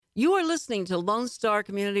You are listening to Lone Star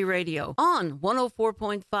Community Radio on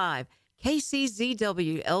 104.5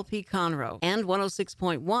 KCZW LP Conroe and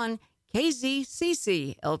 106.1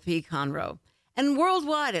 KZCC LP Conroe, and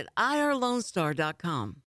worldwide at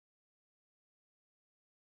irlonestar.com.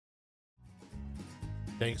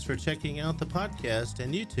 Thanks for checking out the podcast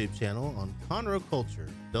and YouTube channel on Conroe Culture.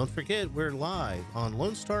 Don't forget, we're live on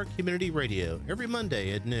Lone Star Community Radio every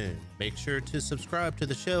Monday at noon. Make sure to subscribe to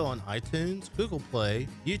the show on iTunes, Google Play,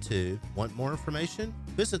 YouTube. Want more information?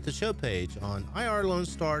 Visit the show page on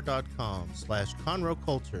irlonestar.com/Conroe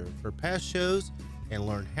Culture for past shows and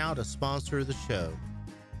learn how to sponsor the show.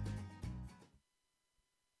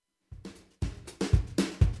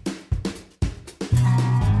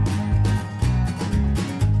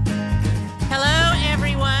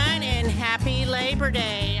 Happy Labor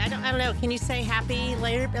Day. I don't know. Can you say happy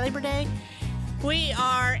Labor Day? We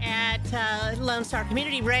are at Lone Star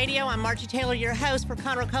Community Radio. I'm Margie Taylor, your host for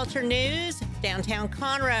Conroe Culture News, downtown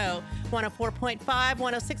Conroe, 104.5,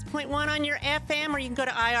 106.1 on your FM, or you can go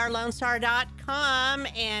to irlonestar.com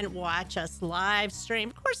and watch us live stream.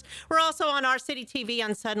 Of course, we're also on our city TV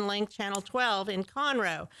on Suddenlink Channel 12 in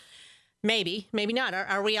Conroe. Maybe not.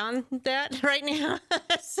 Are we on that right now?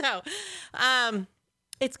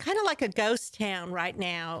 It's kind of like a ghost town right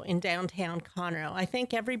now in downtown Conroe. I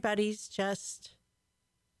think everybody's just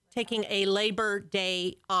taking a Labor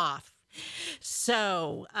Day off.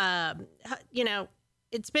 So,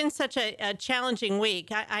 it's been such a challenging week.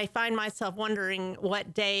 I find myself wondering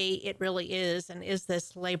what day it really is, and is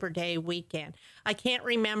this Labor Day weekend? I can't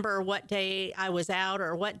remember what day I was out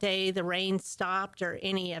or what day the rain stopped or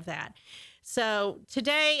any of that. So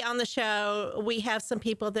today on the show, we have some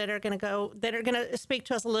people that are going to speak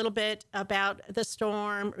to us a little bit about the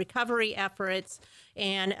storm, recovery efforts,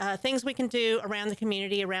 and things we can do around the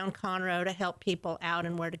community, around Conroe, to help people out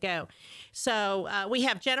and where to go. So we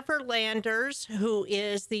have Jennifer Landers, who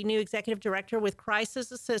is the new executive director with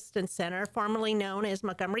Crisis Assistance Center, formerly known as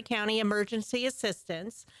Montgomery County Emergency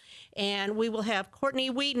Assistance. And we will have Courtney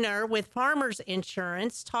Wiedner with Farmers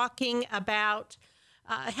Insurance talking about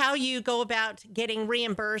how you go about getting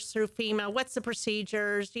reimbursed through FEMA. What's the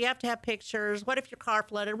procedures? Do you have to have pictures? What if your car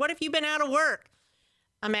flooded? What if you've been out of work?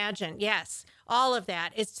 Imagine, yes, all of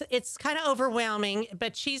that. It's kind of overwhelming,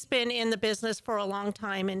 but she's been in the business for a long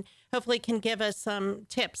time and hopefully can give us some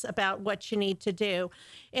tips about what you need to do.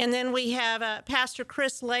 And then we have Pastor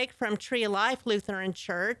Chris Lake from Tree of Life Lutheran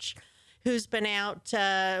Church, who's been out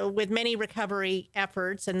with many recovery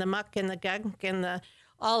efforts and the muck and the gunk and the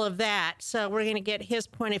all of that. So we're going to get his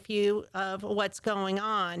point of view of what's going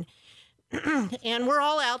on. And we're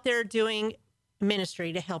all out there doing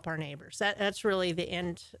ministry to help our neighbors. That's really the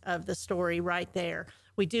end of the story right there.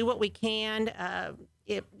 We do what we can.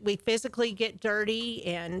 If we physically get dirty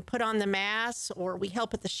and put on the masks, or we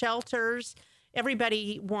help at the shelters,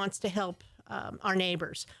 everybody wants to help our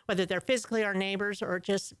neighbors, whether they're physically our neighbors or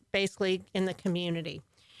just basically in the community.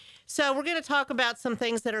 So we're going to talk about some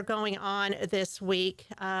things that are going on this week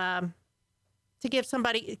to give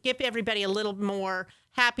everybody a little more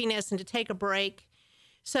happiness and to take a break.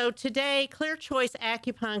 So today, Clear Choice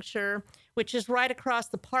Acupuncture, which is right across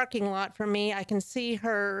the parking lot from me, I can see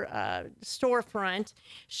her storefront.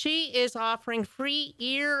 She is offering free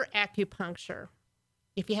ear acupuncture.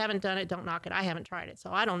 If you haven't done it, don't knock it. I haven't tried it,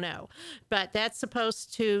 so I don't know. But that's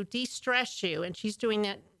supposed to de-stress you, and she's doing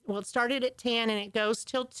that. Well, it started at 10 and it goes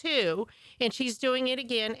till 2, and she's doing it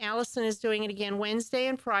again. Allison is doing it again Wednesday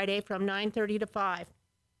and Friday from 9:30 to 5.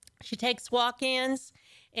 She takes walk-ins,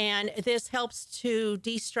 and this helps to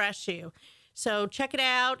de-stress you. So check it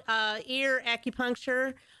out, ear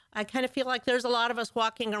acupuncture. I kind of feel like there's a lot of us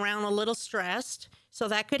walking around a little stressed, so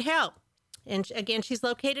that could help. And again, she's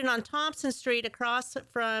located on Thompson Street across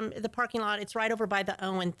from the parking lot. It's right over by the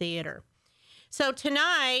Owen Theater. So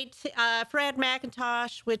tonight, Fred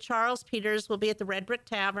McIntosh with Charles Peters will be at the Red Brick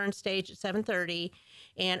Tavern, stage at 7:30,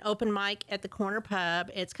 and open mic at the Corner Pub.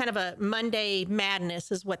 It's kind of a Monday madness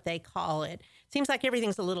is what they call it. Seems like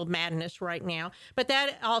everything's a little madness right now, but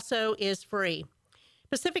that also is free.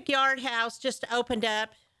 Pacific Yard House just opened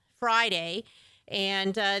up Friday,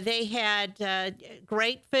 and they had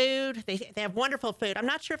great food. They have wonderful food. I'm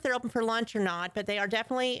not sure if they're open for lunch or not, but they are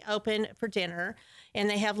definitely open for dinner. And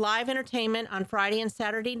they have live entertainment on Friday and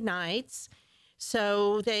Saturday nights.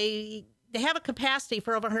 So they have a capacity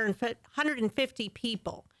for over 150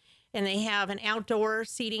 people. And they have an outdoor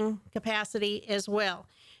seating capacity as well.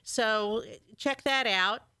 So check that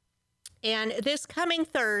out. And this coming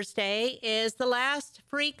Thursday is the last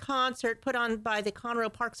free concert put on by the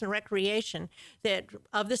Conroe Parks and Recreation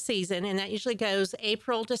of the season, and that usually goes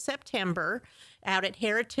April to September out at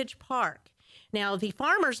Heritage Park. Now, the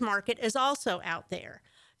farmers market is also out there.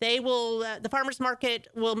 They will, the farmers market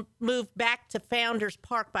will move back to Founders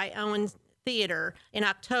Park by Owen Theater in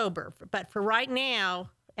October. But for right now,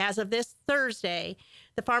 as of this Thursday,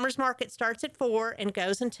 the farmers market starts at 4 and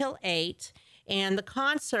goes until 8. And the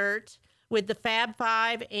concert with the Fab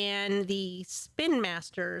Five and the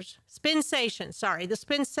Spinsations,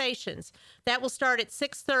 that will start at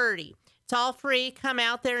 6:30. It's all free. Come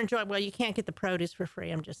out there, enjoy. Well, you can't get the produce for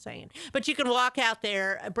free, I'm just saying. But you can walk out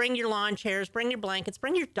there, bring your lawn chairs, bring your blankets,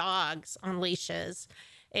 bring your dogs on leashes,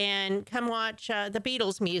 and come watch the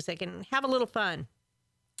Beatles music and have a little fun.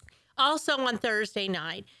 Also on Thursday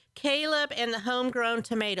night, Caleb and the Homegrown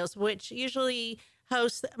Tomatoes, which usually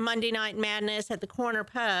hosts Monday Night Madness at the Corner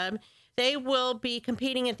Pub, they will be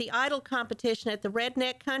competing at the Idol competition at the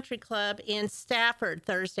Redneck Country Club in Stafford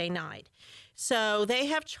Thursday night. So they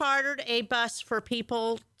have chartered a bus for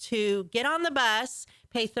people to get on the bus,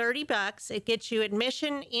 pay $30. It gets you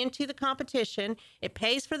admission into the competition. It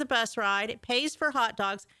pays for the bus ride. It pays for hot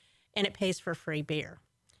dogs, and it pays for free beer.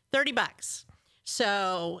 $30.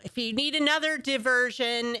 So if you need another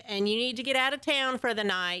diversion and you need to get out of town for the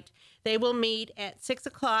night, they will meet at 6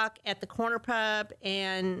 o'clock at the Corner Pub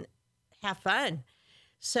and have fun.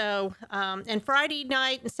 So, and Friday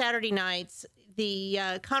night and Saturday nights, the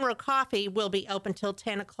Conroe Coffee will be open till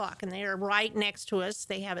 10 o'clock, and they are right next to us.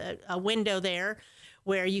 They have a window there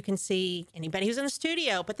where you can see anybody who's in the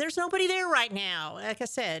studio, but there's nobody there right now. Like I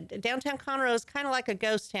said, downtown Conroe is kind of like a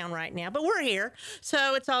ghost town right now, but we're here,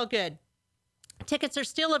 so it's all good. Tickets are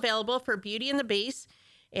still available for Beauty and the Beast,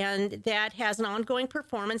 and that has an ongoing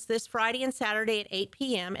performance this Friday and Saturday at 8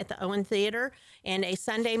 p.m. at the Owen Theater, and a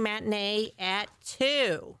Sunday matinee at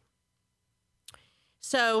 2.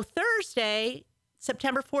 So Thursday,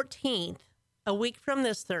 September 14th, a week from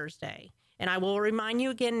this Thursday, and I will remind you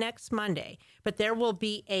again next Monday, but there will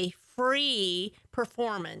be a free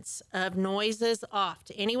performance of Noises Off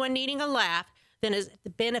to anyone needing a laugh that has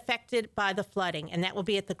been affected by the flooding, and that will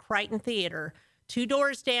be at the Crichton Theater, 2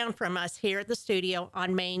 doors down from us here at the studio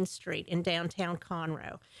on Main Street in downtown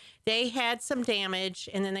Conroe. They had some damage,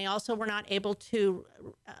 and then they also were not able to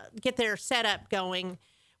get their setup going,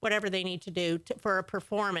 whatever they need to do for a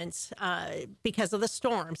performance because of the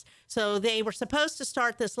storms. So they were supposed to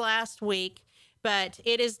start this last week, but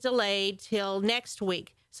it is delayed till next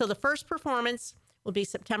week. So the first performance will be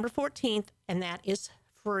September 14th, and that is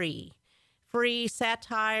free. Free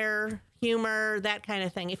satire, humor, that kind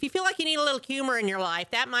of thing. If you feel like you need a little humor in your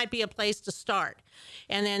life, that might be a place to start.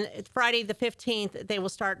 And then Friday the 15th, they will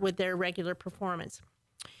start with their regular performance.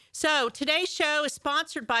 So today's show is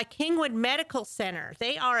sponsored by Kingwood Medical Center.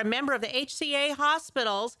 They are a member of the HCA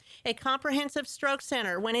Hospitals, a comprehensive stroke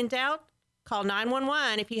center. When in doubt, call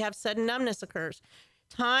 911 if you have sudden numbness occurs.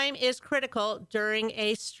 Time is critical during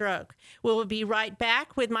a stroke. We will be right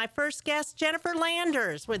back with my first guest, Jennifer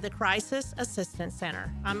Landers, with the Crisis Assistance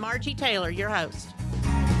Center. I'm Margie Taylor, your host.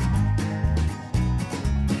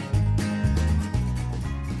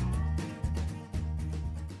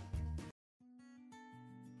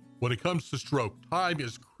 When it comes to stroke, time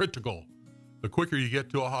is critical. The quicker you get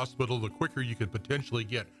to a hospital, the quicker you can potentially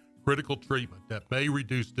get critical treatment that may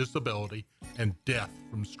reduce disability and death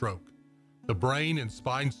from stroke. The Brain and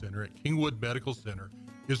Spine Center at Kingwood Medical Center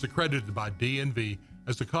is accredited by DNV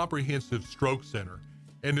as a comprehensive stroke center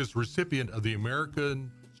and is recipient of the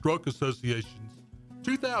American Stroke Association's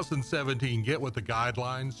 2017 Get With the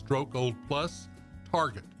Guidelines Stroke Gold Plus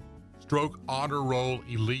Target Stroke Honor Roll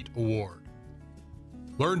Elite Award.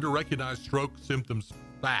 Learn to recognize stroke symptoms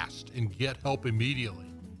fast and get help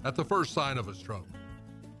immediately at the first sign of a stroke.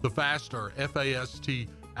 The FAST or FAST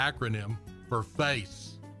acronym for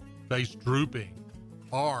face drooping,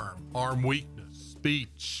 arm weakness,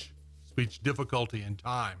 speech difficulty, and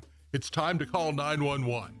time. It's time to call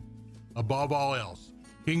 911. Above all else,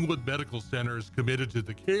 Kingwood Medical Center is committed to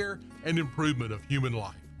the care and improvement of human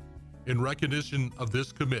life. In recognition of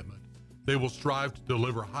this commitment, they will strive to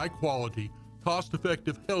deliver high-quality,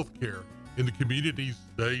 cost-effective health care in the communities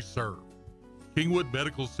they serve. Kingwood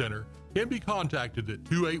Medical Center can be contacted at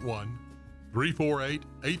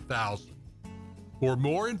 281-348-8000. For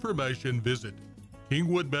more information, visit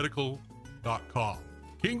kingwoodmedical.com.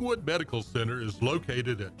 Kingwood Medical Center is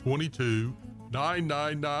located at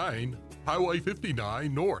 22999 Highway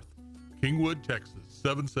 59 North, Kingwood, Texas,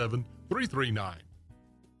 77339.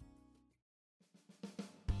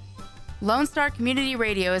 Lone Star Community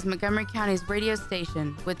Radio is Montgomery County's radio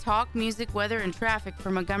station with talk, music, weather, and traffic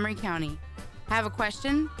for Montgomery County. Have a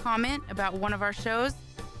question, comment about one of our shows?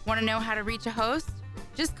 Want to know how to reach a host?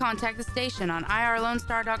 Just contact the station on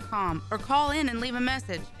irlonestar.com or call in and leave a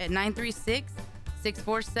message at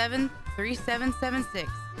 647-3776.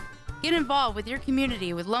 Get involved with your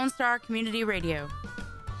community with Lone Star Community Radio.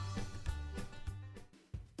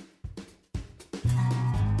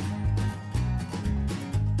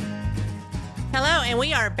 Hello, and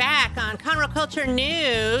we are back on Conroe Culture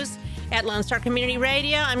News at Lone Star Community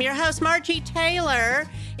Radio. I'm your host, Margie Taylor,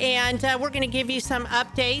 and we're going to give you some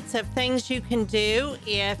updates of things you can do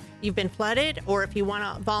if you've been flooded or if you want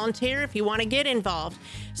to volunteer, if you want to get involved.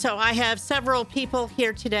 So I have several people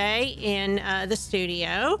here today in the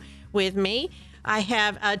studio with me. I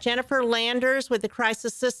have Jennifer Landers with the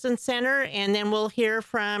Crisis Assistance Center, and then we'll hear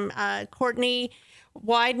from Courtney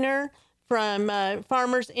Widener from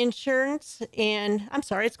Farmers Insurance, and I'm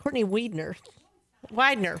sorry, it's Courtney Widener.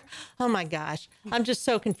 Oh my gosh, I'm just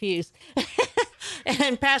so confused.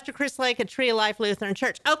 And Pastor Chris Lake at Tree of Life Lutheran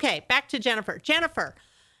Church. Okay, back to Jennifer. Jennifer,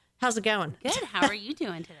 how's it going? Good. How are you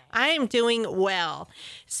doing today? I am doing well.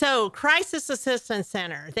 So, Crisis Assistance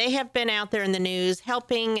Center, they have been out there in the news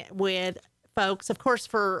helping with folks, of course,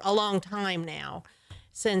 for a long time now,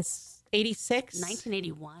 since 86?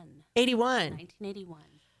 1981. 1981.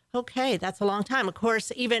 Okay, that's a long time. Of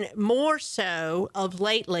course, even more so of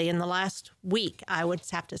lately in the last week, I would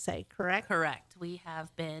have to say, correct? Correct. We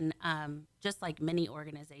have been, just like many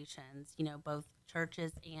organizations, both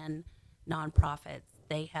churches and nonprofits,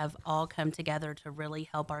 they have all come together to really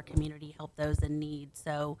help our community, help those in need.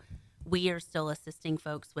 So we are still assisting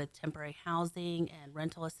folks with temporary housing and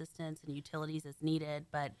rental assistance and utilities as needed,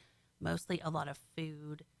 but mostly a lot of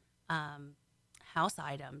food, house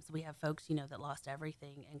items. We have folks, that lost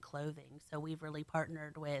everything, and clothing. So we've really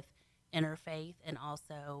partnered with Interfaith and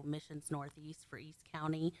also Missions Northeast for East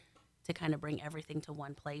County to kind of bring everything to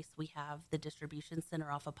one place. We have the distribution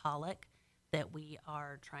center off of Pollock that we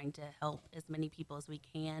are trying to help as many people as we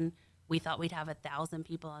can. We thought we'd have 1,000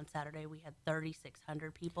 people on Saturday. We had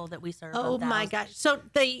 3,600 people that we served. Oh my gosh. So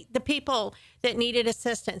the people that needed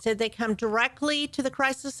assistance, did they come directly to the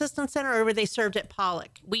Crisis Assistance Center or were they served at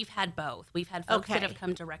Pollock? We've had both. We've had folks that have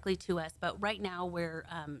come directly to us, but right now we're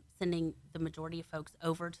sending the majority of folks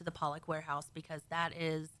over to the Pollock warehouse because that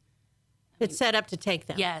is... It's set up to take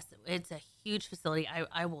them. Yes. It's a huge facility.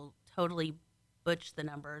 I will totally butch the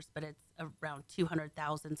numbers, but it's around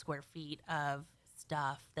 200,000 square feet of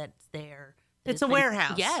stuff that's there. It's a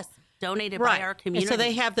warehouse. Yes, donated by our community. And so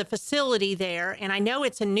they have the facility there, and I know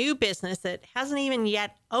it's a new business that hasn't even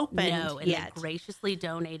yet opened yet. They graciously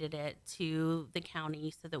donated it to the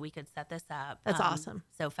county so that we could set this up. That's awesome.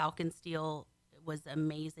 So Falcon Steel was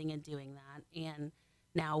amazing in doing that, and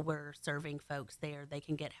now we're serving folks there. They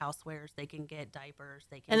can get housewares, they can get diapers,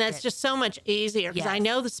 and that's just so much easier because I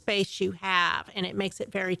know the space you have, and it makes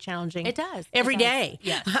it very challenging. It does every day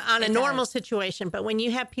yes, on a normal situation. But when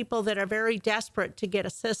you have people that are very desperate to get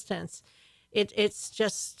assistance, it's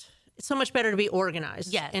so much better to be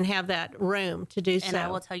organized and have that room to do so. And I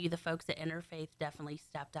will tell you, the folks at Interfaith definitely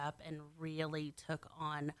stepped up and really took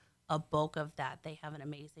on a bulk of that. They have an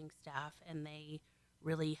amazing staff, and they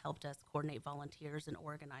really helped us coordinate volunteers and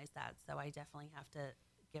organize that. So I definitely have to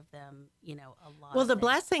give them, a lot. Well, the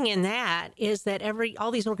blessing in that is that all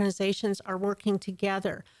these organizations are working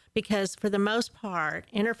together because for the most part,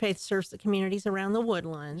 Interfaith serves the communities around the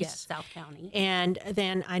Woodlands. Yes, South County. And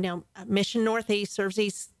then I know Mission Northeast serves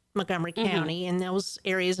East Montgomery County in those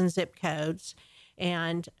areas and zip codes.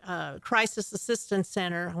 And Crisis Assistance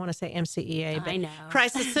Center, I want to say MCEA, but I know.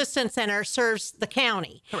 Crisis Assistance Center serves the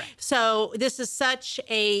county. Correct. So this is such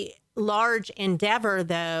a large endeavor,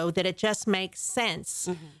 though, that it just makes sense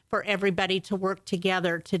for everybody to work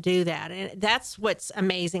together to do that. And that's what's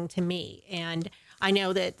amazing to me. And I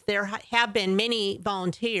know that there have been many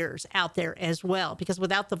volunteers out there as well, because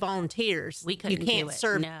without the volunteers, you can't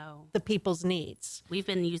serve No. the people's needs. We've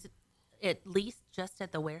been using, at least just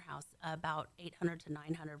at the warehouse, about 800 to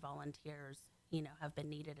 900 volunteers, have been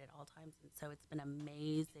needed at all times. And so it's been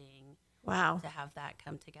amazing to have that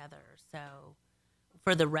come together. So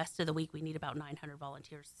for the rest of the week, we need about 900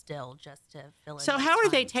 volunteers still just to fill in. So how are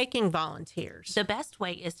they taking volunteers? The best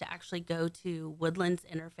way is to actually go to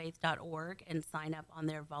woodlandsinterfaith.org and sign up on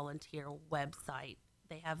their volunteer website.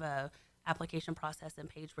 They have a application process and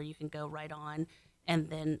page where you can go right on and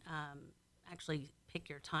then actually pick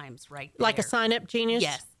your times right there. Like a sign-up genius?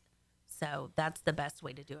 Yes. So that's the best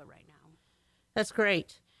way to do it right now. That's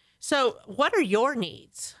great. So what are your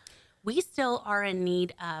needs? We still are in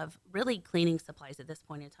need of really cleaning supplies at this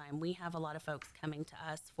point in time. We have a lot of folks coming to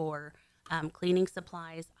us for cleaning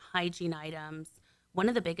supplies, hygiene items. One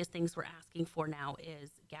of the biggest things we're asking for now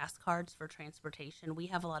is gas cards for transportation. We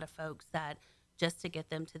have a lot of folks that just to get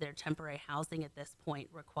them to their temporary housing at this point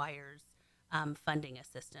requires funding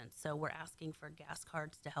assistance. So we're asking for gas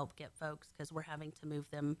cards to help get folks, because we're having to move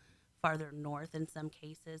them farther north in some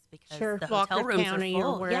cases because Sure, the hotel Walker rooms County are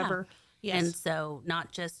full. or wherever. Yeah. Yes. And so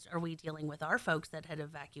not just are we dealing with our folks that had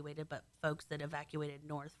evacuated, but folks that evacuated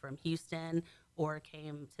north from Houston or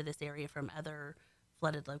came to this area from other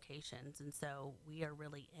flooded locations. And so we are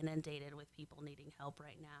really inundated with people needing help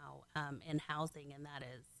right now in housing, and that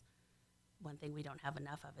is one thing we don't have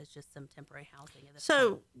enough of, is just some temporary housing. At this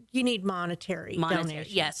So point. you need monetary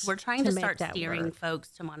donations. Yes, we're trying to make start that steering work. folks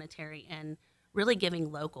to monetary and really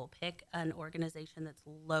giving local. Pick an organization that's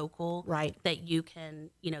local, Right. that you can,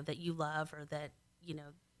 that you love, or that,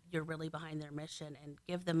 you're really behind their mission, and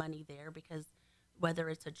give the money there, because whether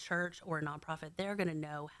it's a church or a nonprofit, they're going to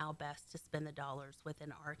know how best to spend the dollars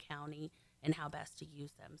within our county and how best to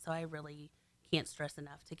use them. So I really can't stress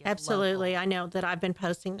enough to give Absolutely. local. I know that I've been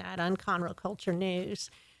posting that on Conroe Culture News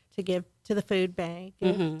to give to the food bank,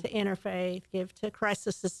 give to Interfaith, give to Christ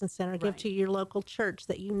Assistance Center, give Right. to your local church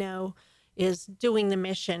that you know is doing the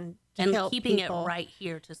mission to And help keeping people. it right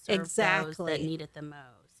here to serve those Exactly. that need it the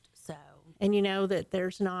most. So And you know that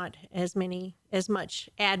there's not as much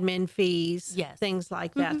admin fees, Yes. things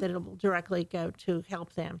like that, that it will directly go to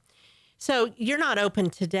help them. So you're not open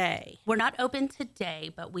today. we're not open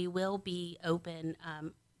today, but we will be open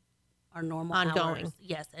our normal Ongoing. hours.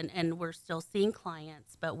 Yes, and we're still seeing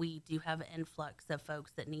clients, but we do have an influx of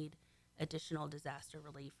folks that need additional disaster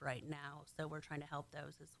relief right now. So we're trying to help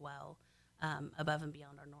those as well, above and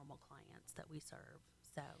beyond our normal clients that we serve.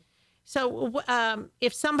 So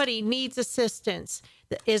if somebody needs assistance,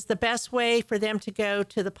 is the best way for them to go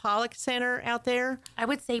to the Pollock Center out there? I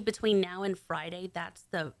would say between now and Friday,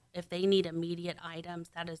 if they need immediate items,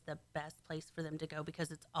 that is the best place for them to go,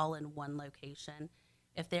 because it's all in one location.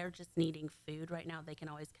 If they're just needing food right now, they can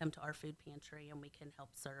always come to our food pantry and we can help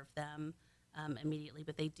serve them immediately.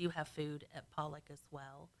 But they do have food at Pollock as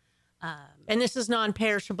well. And this is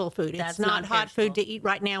non-perishable food. That's It's not hot food non-perishable. to eat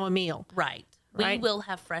right now, a meal. Right. Right. We will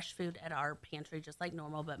have fresh food at our pantry just like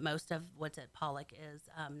normal, but most of what's at Pollock is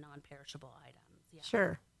non-perishable items. Yeah.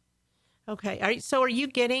 Sure. Okay. So are you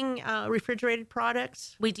getting refrigerated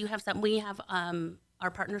products? We do have some. We have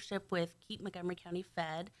our partnership with Keep Montgomery County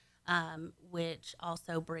Fed, which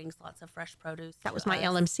also brings lots of fresh produce. That to was my us.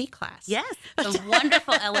 LMC class. Yes, a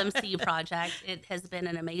wonderful LMC project. It has been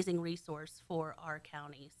an amazing resource for our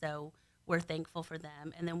county, so we're thankful for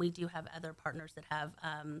them. And then we do have other partners that have,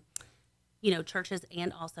 churches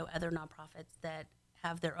and also other nonprofits that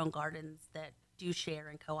have their own gardens that do share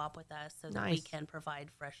and co-op with us, so that we Nice. can provide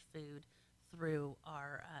fresh food through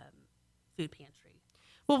our food pantry.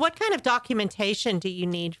 Well, what kind of documentation do you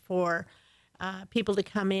need for people to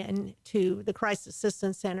come in to the Christ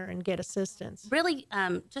Assistance Center and get assistance? Really,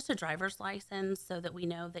 just a driver's license, so that we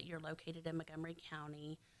know that you're located in Montgomery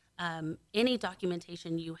County. Any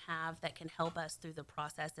documentation you have that can help us through the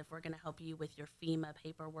process, if we're going to help you with your FEMA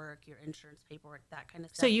paperwork, your insurance paperwork, that kind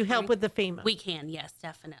of stuff. So you help with the FEMA? We can, yes,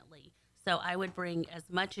 definitely. So I would bring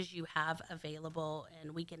as much as you have available,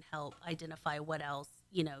 and we can help identify what else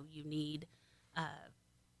you need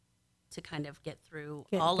to kind of get through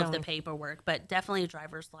Get all of the going. paperwork. But definitely a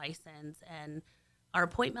driver's license, and our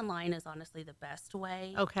appointment line is honestly the best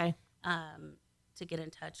way Okay. to get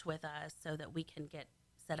in touch with us, so that we can get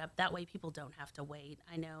set up. That way people don't have to wait.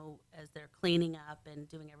 I know as they're cleaning up and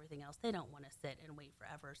doing everything else, they don't want to sit and wait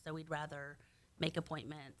forever. So we'd rather make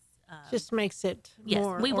appointments. Just makes it Yes,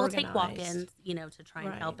 more we will take organized. walk-ins, to try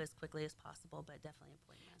and help Right. as quickly as possible, but definitely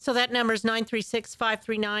appointments. So that number is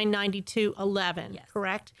 936-539-9211, Yes.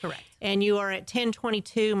 correct? Correct. And you are at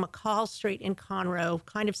 1022 McCall Street in Conroe,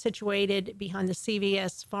 kind of situated behind the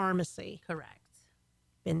CVS pharmacy. Correct.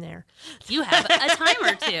 Been there. You have a time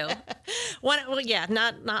or two.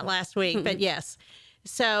 Not last week, but yes.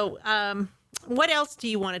 So what else do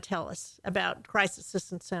you want to tell us about Christ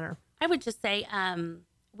Assistance Center? I would just say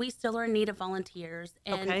we still are in need of volunteers.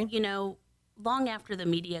 And, Okay. long after the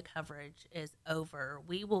media coverage is over,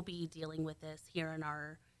 we will be dealing with this here in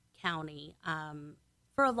our county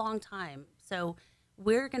for a long time. So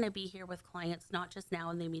we're going to be here with clients, not just now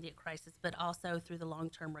in the immediate crisis, but also through the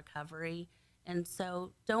long-term recovery. And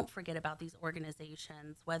so don't forget about these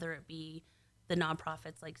organizations, whether it be the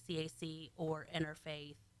nonprofits like CAC or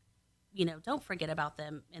Interfaith. Don't forget about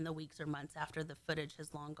them in the weeks or months after the footage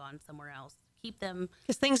has long gone somewhere else. Keep them.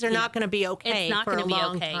 Because things are not going to be okay It's not for going a to be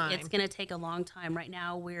long okay. time. It's going to take a long time. Right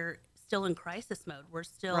now, we're still in crisis mode. We're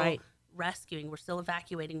still Right. rescuing. We're still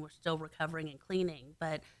evacuating. We're still recovering and cleaning.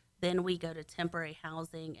 But then we go to temporary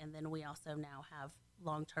housing, and then we also now have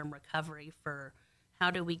long-term recovery for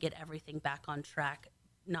how do we get everything back on track,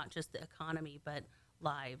 not just the economy, but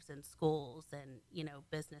lives and schools and,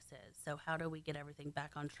 businesses. So how do we get everything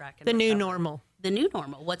back on track? And The new recover? normal. The new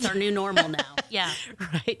normal. What's our new normal now? Yeah.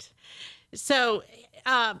 Right. So,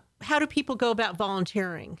 how do people go about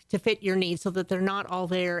volunteering to fit your needs so that they're not all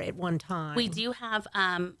there at one time? We do have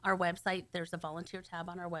our website. There's a volunteer tab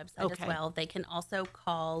on our website Okay. as well. They can also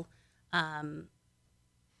call through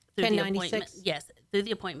 1096? through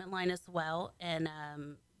the appointment line as well. And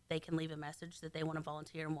they can leave a message that they want to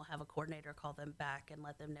volunteer, and we'll have a coordinator call them back and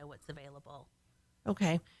let them know what's available.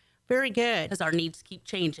 Okay. Very good. Because our needs keep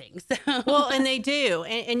changing. So. Well, and they do.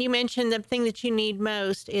 And you mentioned the thing that you need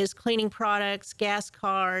most is cleaning products, gas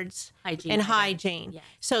cards, Hygiene and items. hygiene. Yes.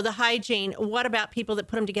 So the hygiene, what about people that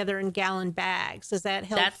put them together in gallon bags? Is that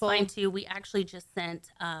helpful? That's fine too. We actually just sent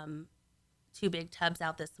 2 big tubs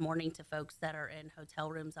out this morning to folks that are in hotel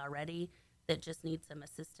rooms already that just need some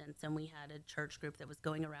assistance. And we had a church group that was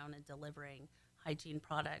going around and delivering hygiene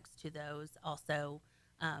products to those. Also,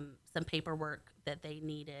 some paperwork that they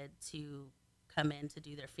needed to come in to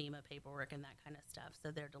do their FEMA paperwork and that kind of stuff.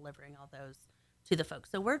 So they're delivering all those to the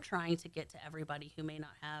folks. So we're trying to get to everybody who may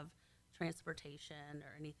not have transportation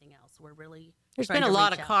or anything else. We're really There's trying been a to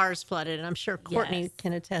lot reach of out. cars flooded, and I'm sure Courtney Yes.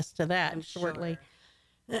 can attest to that I'm shortly.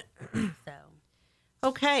 sure. So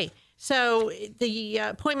Okay. So the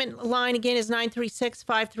appointment line again is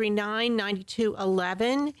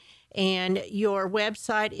 936-539-9211. And your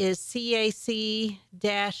website is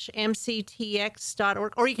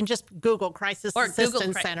cac-mctx.org, or you can just Google Crisis Or Google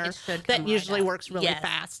Assistance Cri- Center. it should That come right usually up. works really Yes.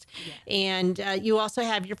 fast. Yes. And you also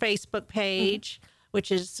have your Facebook page,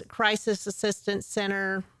 which is Crisis Assistance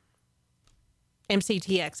Center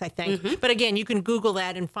MCTX, I think. But again, you can Google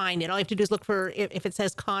that and find it. All you have to do is look for if it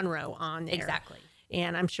says Conroe on there. exactly.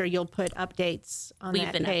 And I'm sure you'll put updates on We've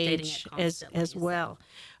that been updating it page constantly, as so. well.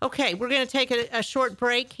 Okay, we're going to take a short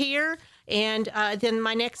break here. And then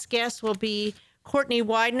my next guest will be Courtney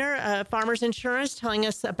Widener, Farmers Insurance, telling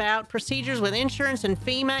us about procedures with insurance and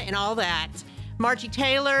FEMA and all that. Margie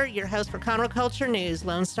Taylor, your host for Conroe Culture News,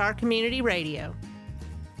 Lone Star Community Radio.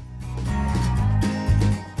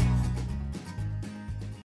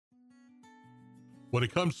 When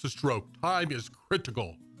it comes to stroke, time is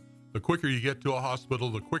critical. The quicker you get to a hospital,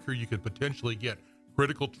 the quicker you can potentially get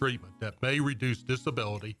critical treatment that may reduce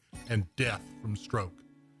disability and death from stroke.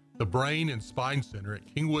 The Brain and Spine Center at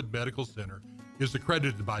Kingwood Medical Center is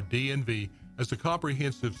accredited by DNV as a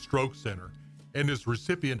comprehensive stroke center and is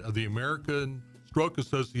recipient of the American Stroke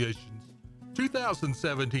Association's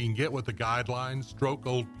 2017 Get With the Guidelines Stroke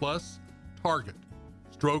Gold Plus Target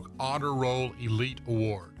Stroke Honor Roll Elite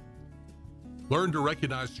Award. Learn to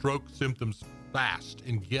recognize stroke symptoms fast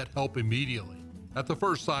and get help immediately at the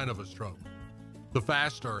first sign of a stroke. The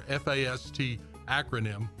FAST or FAST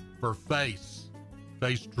acronym for face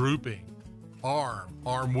drooping,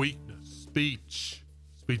 arm weakness, speech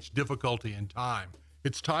difficulty, and time.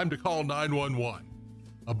 It's time to call 911.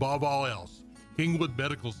 Above all else, Kingwood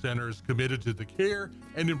Medical Center is committed to the care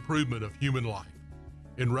and improvement of human life.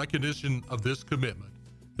 In recognition of this commitment,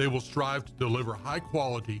 they will strive to deliver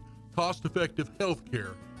high-quality, cost-effective health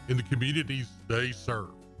care in the communities they serve.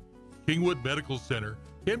 Kingwood Medical Center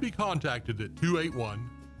can be contacted at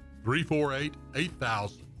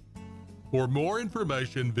 281-348-8000. For more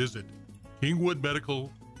information, visit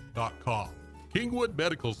kingwoodmedical.com. Kingwood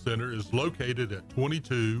Medical Center is located at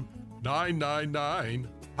 22999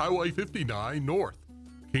 Highway 59 North,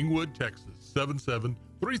 Kingwood, Texas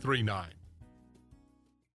 77339.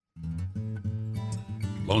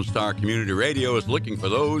 Lone Star Community Radio is looking for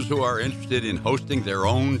those who are interested in hosting their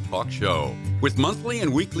own talk show. With monthly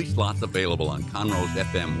and weekly slots available on Conroe's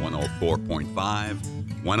FM 104.5,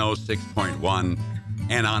 106.1,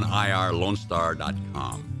 and on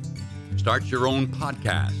irlonestar.com. Start your own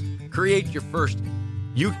podcast, create your first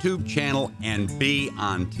YouTube channel, and be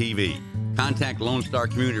on TV. Contact Lone Star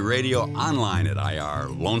Community Radio online at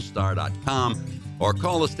irlonestar.com or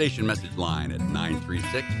call the station message line at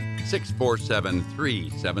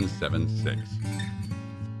 936-647-3776.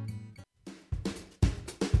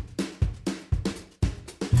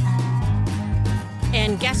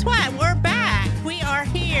 And guess what? We're back. We are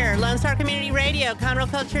here. Lone Star Community Radio, Conroe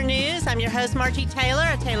Culture News. I'm your host, Margie Taylor,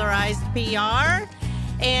 a Taylorized PR.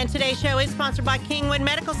 And today's show is sponsored by Kingwood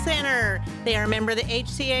Medical Center. They are a member of the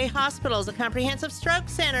HCA Hospitals, a comprehensive stroke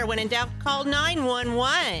center. When in doubt, call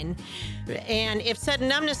 911. And if sudden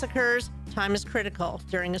numbness occurs, time is critical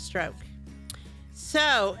during a stroke.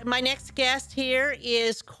 So my next guest here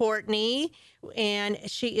is Courtney, and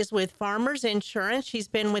she is with Farmers Insurance. She's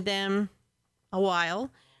been with them a while,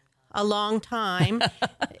 a long time.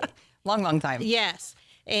 Long time. Yes.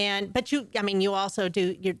 But you also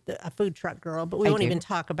you're a food truck girl, but we won't even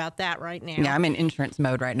talk about that right now. Yeah, I'm in insurance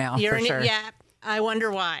mode right now. You're for sure. Yeah. I wonder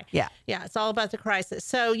why. Yeah. Yeah, it's all about the crisis.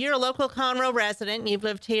 So you're a local Conroe resident, and you've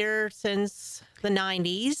lived here since the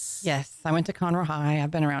 90s. Yes, I went to Conroe High. I've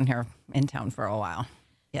been around here in town for a while.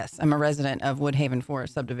 Yes, I'm a resident of Woodhaven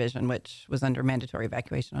Forest subdivision, which was under mandatory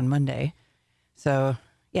evacuation on Monday. So,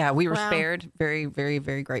 yeah, we were spared. Very, very,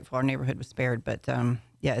 very grateful. Our neighborhood was spared, but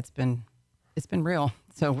yeah, it's been real.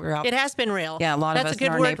 So we're out. It has been real. Yeah, a lot of That's us a good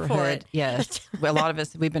in our word neighborhood. for it. Yes, well, a lot of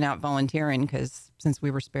us we've been out volunteering because since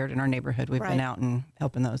we were spared in our neighborhood, we've been out and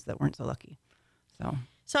helping those that weren't so lucky.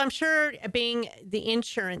 So I'm sure, being the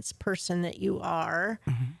insurance person that you are,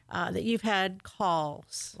 that you've had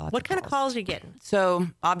calls. What kind of calls are you getting? So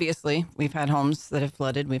obviously, we've had homes that have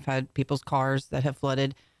flooded. We've had people's cars that have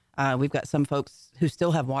flooded. We've got some folks who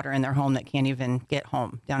still have water in their home that can't even get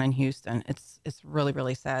home down in Houston. It's really,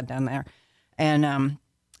 really sad down there. And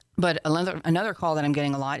but another call that I'm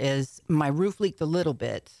getting a lot is my roof leaked a little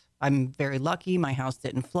bit. I'm very lucky. My house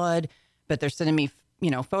didn't flood, but they're sending me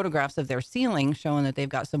photographs of their ceiling showing that they've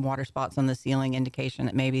got some water spots on the ceiling, indication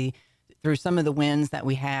that maybe through some of the winds that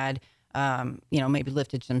we had, maybe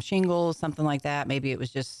lifted some shingles, something like that. Maybe it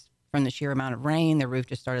was just from the sheer amount of rain, the roof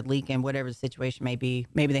just started leaking, whatever the situation may be.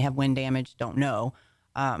 Maybe they have wind damage, don't know.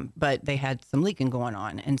 But they had some leaking going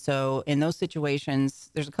on. And so in those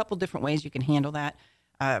situations, there's a couple different ways you can handle that.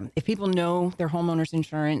 If people know their homeowner's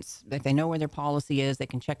insurance, if they know where their policy is, they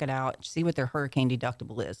can check it out, see what their hurricane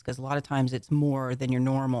deductible is, because a lot of times it's more than your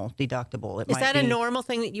normal deductible. Is that a normal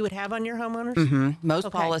thing that you would have on your homeowners? Mm-hmm.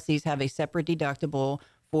 Most policies have a separate deductible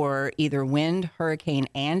for either wind, hurricane,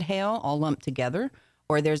 and hail all lumped together,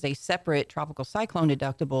 or there's a separate tropical cyclone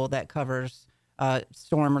deductible that covers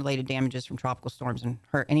storm-related damages from tropical storms and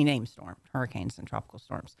any named storm, hurricanes and tropical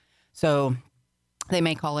storms. So they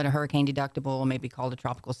may call it a hurricane deductible, maybe called a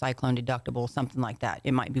tropical cyclone deductible, something like that.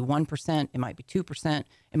 It might be 1%, it might be 2%,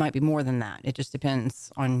 it might be more than that. It just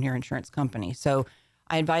depends on your insurance company. So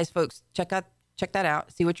I advise folks, check that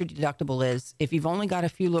out, see what your deductible is. If you've only got a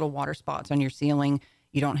few little water spots on your ceiling,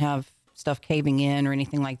 you don't have stuff caving in or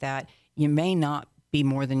anything like that, you may not be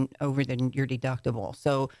more than your deductible.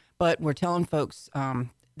 So, but we're telling folks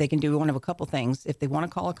they can do one of a couple things. If they want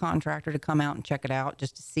to call a contractor to come out and check it out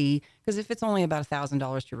just to see, because if it's only about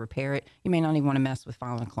 $1,000 to repair it, you may not even want to mess with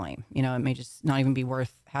filing a claim. It may just not even be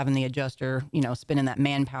worth having the adjuster, spending that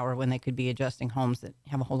manpower when they could be adjusting homes that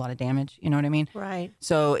have a whole lot of damage. You know what I mean? Right.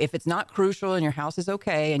 So if it's not crucial and your house is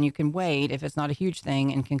okay and you can wait, if it's not a huge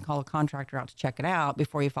thing, and can call a contractor out to check it out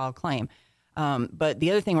before you file a claim. But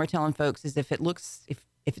the other thing we're telling folks is if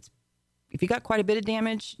you got quite a bit of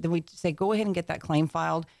damage, then we say go ahead and get that claim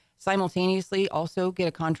filed. Simultaneously, also get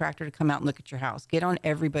a contractor to come out and look at your house. Get on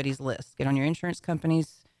everybody's list. Get on your insurance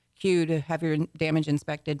company's queue to have your damage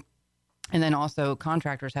inspected. And then also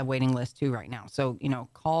contractors have waiting lists too right now. So,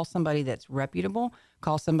 call somebody that's reputable,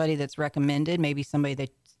 call somebody that's recommended, maybe somebody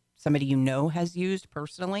has used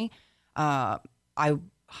personally. I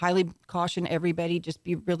highly caution everybody, just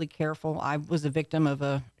be really careful. I was a victim of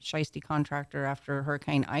a shiesty contractor after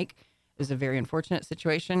Hurricane Ike. It was a very unfortunate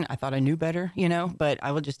situation. I thought I knew better, but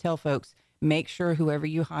I will just tell folks, make sure whoever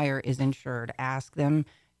you hire is insured. Ask them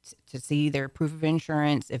to see their proof of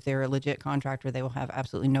insurance. If they're a legit contractor, they will have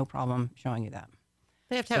absolutely no problem showing you that.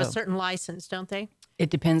 They have to have a certain license, don't they? It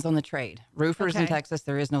depends on the trade. Roofers in Texas,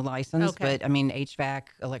 there is no license, but HVAC,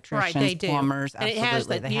 electricians, plumbers, and absolutely. it has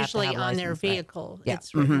that they usually have to have on their license, vehicle. Right? Yeah,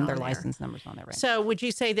 it's written on their there. license numbers on there, right? So would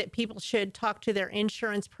you say that people should talk to their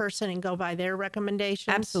insurance person and go by their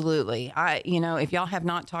recommendations? Absolutely. If y'all have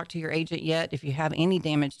not talked to your agent yet, if you have any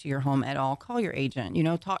damage to your home at all, call your agent.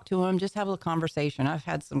 Talk to them, just have a conversation. I've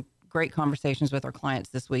had some great conversations with our clients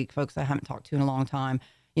this week, folks I haven't talked to in a long time.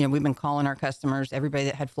 We've been calling our customers, everybody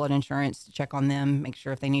that had flood insurance, to check on them, make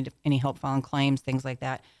sure if they need any help filing claims, things like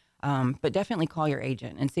that. But definitely call your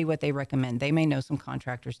agent and see what they recommend. They may know some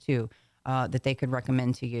contractors too that they could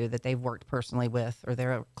recommend to you that they've worked personally with or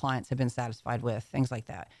their clients have been satisfied with, things like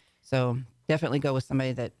that. So definitely go with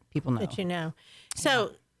somebody that people know. That you know.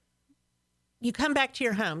 So you come back to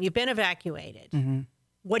your home. You've been evacuated. Mm-hmm.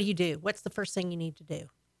 What do you do? What's the first thing you need to do?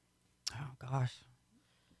 Oh, gosh.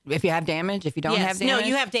 If you have damage, if you don't have damage? No,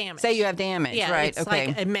 you have damage. Say you have damage, right? It's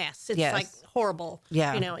like a mess. It's like horrible.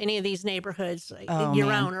 Yeah. Any of these neighborhoods,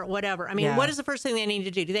 your own or whatever. I mean, what is the first thing they need to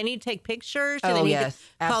do? Do they need to take pictures? Do they need to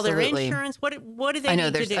call their insurance? What do they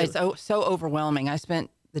need to do? It's so overwhelming. I spent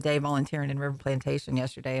the day volunteering in River Plantation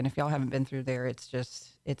yesterday, and if y'all haven't been through there, it's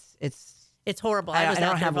just, it's horrible. I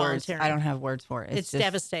don't have words. I don't have words for it. It's just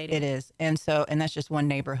devastating. It is. And that's just one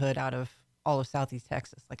neighborhood out of all of Southeast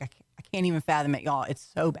Texas. Like I can't even fathom it, y'all. It's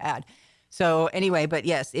so bad. So anyway, but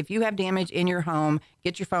yes, if you have damage in your home,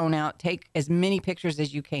 get your phone out, take as many pictures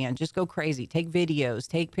as you can. Just go crazy. Take videos,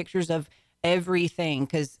 take pictures of everything.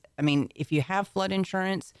 Because, I mean, if you have flood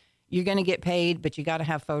insurance, you're going to get paid, but you got to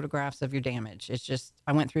have photographs of your damage. It's just,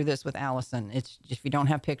 I went through this with Allison. It's just, if you don't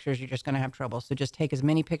have pictures, you're just going to have trouble. So just take as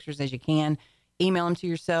many pictures as you can, email them to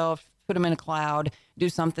yourself, put them in a cloud, do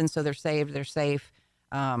something so they're saved, they're safe.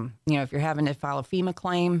 If you're having to file a FEMA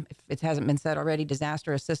claim, if it hasn't been said already,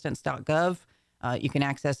 disasterassistance.gov, you can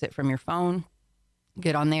access it from your phone.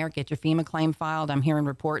 Get on there, get your FEMA claim filed. I'm hearing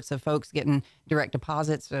reports of folks getting direct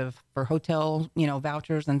deposits for hotel,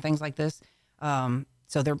 vouchers and things like this.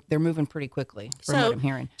 So they're moving pretty quickly from what I'm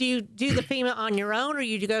hearing. Do you do the FEMA on your own, or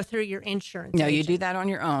you go through your insurance? No, agent? you do that on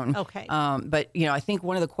your own. Okay. But I think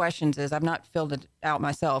one of the questions is, I've not filled it out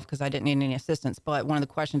myself because I didn't need any assistance. But one of the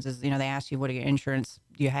questions is, they ask you, what are your insurance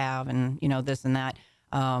do you have, and this and that.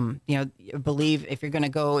 Believe if you're going to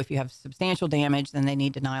go, if you have substantial damage, then they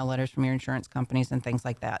need denial letters from your insurance companies and things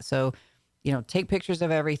like that. So, take pictures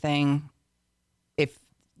of everything. If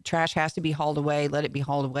trash has to be hauled away, let it be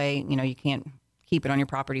hauled away. You can't keep it on your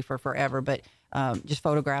property for forever, but just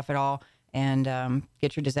photograph it all and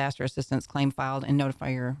get your disaster assistance claim filed and notify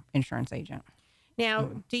your insurance agent. Now,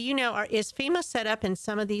 do you know, is FEMA set up in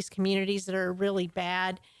some of these communities that are really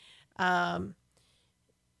bad,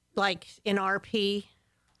 like in RP?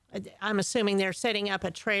 I'm assuming they're setting up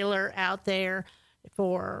a trailer out there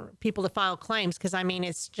for people to file claims, because,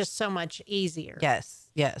 it's just so much easier. Yes.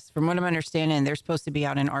 From what I'm understanding, they're supposed to be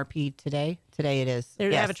out in RP today. Today it is.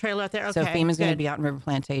 They have a trailer out there? Okay, so FEMA's going to be out in River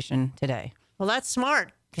Plantation today. Well, that's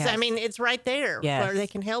smart. Because, Yes. it's right there where they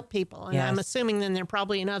can help people. And I'm Yes. assuming then they're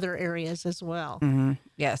probably in other areas as well. Mm-hmm.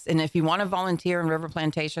 Yes. And if you want to volunteer in River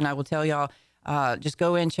Plantation, I will tell y'all, just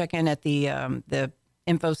go in, check in at the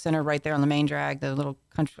info center right there on the main drag, the little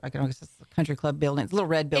country, I guess it's the country club building. It's a little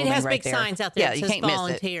red building right there. It has big signs out there that you says can't miss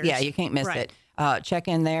volunteers. it. Yeah, you can't miss Right. it. Check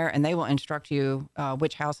in there, and they will instruct you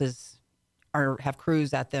which houses have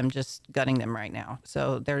crews at them just gutting them right now.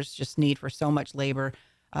 So there's just need for so much labor.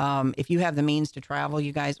 If you have the means to travel,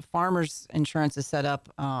 you guys, Farmers Insurance is set up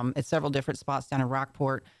at several different spots down in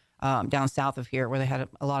Rockport, down south of here, where they had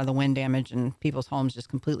a lot of the wind damage and people's homes just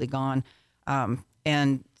completely gone.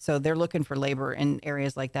 And so they're looking for labor in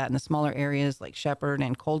areas like that, in the smaller areas like Shepherd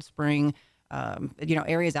and Cold Spring,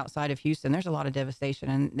 areas outside of Houston. There's a lot of devastation,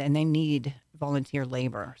 and they need volunteer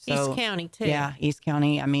labor. So, East County, too. Yeah, East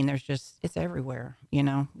County. It's everywhere.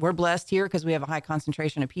 We're blessed here because we have a high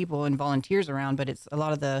concentration of people and volunteers around, but it's a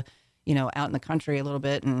lot of the, out in the country a little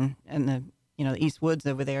bit and the, the East Woods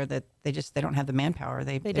over there that they don't have the manpower.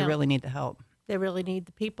 They really need the help. They really need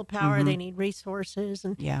the people power. Mm-hmm. They need resources.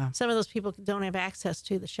 And some of those people don't have access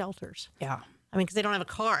to the shelters. Yeah. Because they don't have a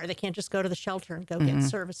car. They can't just go to the shelter and go get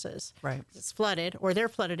services. Right. It's flooded, or they're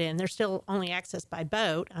flooded in. They're still only accessed by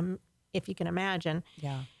boat, if you can imagine.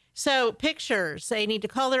 Yeah. So pictures, they need to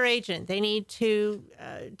call their agent. They need to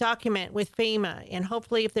document with FEMA. And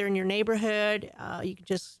hopefully if they're in your neighborhood, you can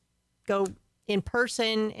just go in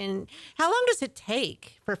person. And how long does it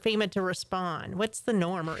take for FEMA to respond? What's the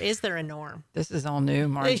norm, or is there a norm? This is all new,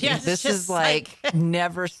 Margie. Yes, this just is like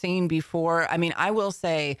never seen before. I will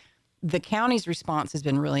say the county's response has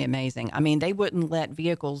been really amazing. They wouldn't let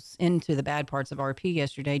vehicles into the bad parts of RP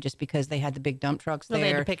yesterday just because they had the big dump trucks there. Well,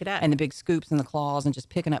 they had to pick it up. And the big scoops and the claws and just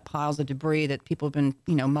picking up piles of debris that people have been,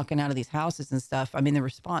 mucking out of these houses and stuff. The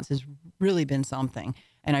response has really been something.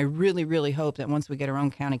 And I really, really hope that once we get our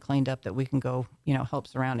own county cleaned up that we can go, help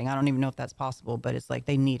surrounding. I don't even know if that's possible, but it's like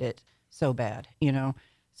they need it so bad,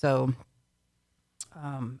 So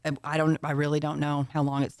I really don't know how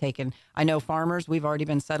long it's taken. I know farmers, we've already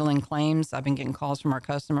been settling claims. I've been getting calls from our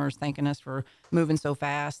customers thanking us for moving so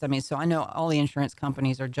fast. So I know all the insurance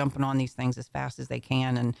companies are jumping on these things as fast as they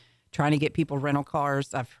can and trying to get people rental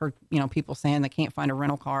cars. I've heard, people saying they can't find a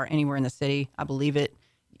rental car anywhere in the city. I believe it.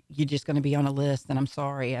 You're just going to be on a list, and I'm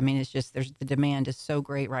sorry. It's just the demand is so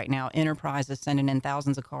great right now. Enterprise is sending in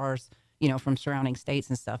thousands of cars, from surrounding states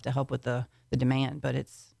and stuff to help with the demand, but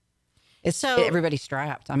it's so everybody's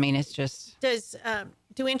strapped. It's just.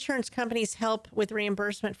 Do insurance companies help with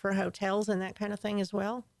reimbursement for hotels and that kind of thing as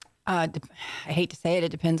well? I hate to say it. It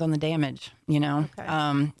depends on the damage.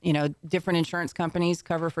 Okay. Different insurance companies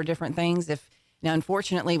cover for different things. Now,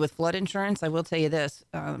 unfortunately, with flood insurance, I will tell you this: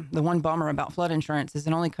 the one bummer about flood insurance is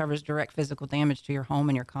it only covers direct physical damage to your home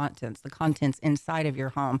and your contents, the contents inside of your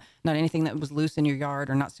home, not anything that was loose in your yard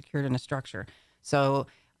or not secured in a structure. So.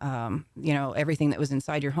 Everything that was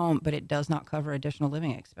inside your home, but it does not cover additional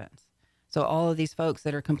living expense. So all of these folks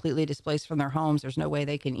that are completely displaced from their homes, there's no way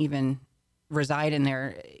they can even reside in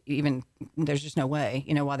there. There's just no way,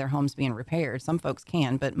 while their home's being repaired. Some folks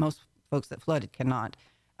can, but most folks that flooded cannot.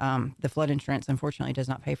 The flood insurance, unfortunately, does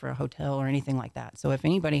not pay for a hotel or anything like that. So if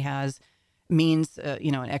anybody has means,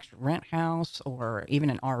 an extra rent house or even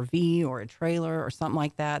an RV or a trailer or something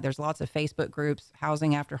like that, there's lots of Facebook groups,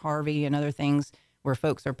 Housing After Harvey and other things, where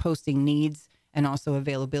folks are posting needs and also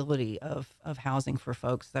availability of housing for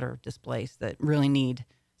folks that are displaced that really need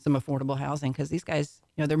some affordable housing. Because these guys,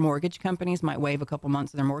 their mortgage companies might waive a couple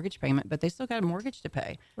months of their mortgage payment, but they still got a mortgage to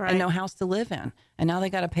pay and no house to live in. And now they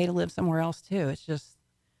got to pay to live somewhere else too.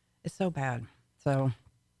 It's so bad. So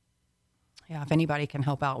yeah, if anybody can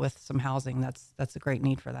help out with some housing, that's a great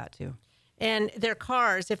need for that too. And their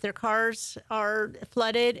cars, if their cars are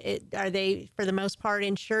flooded, are they for the most part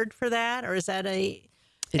insured for that, or is that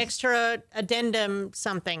extra addendum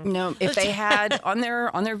something? No, if they had on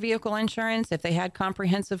their vehicle insurance, if they had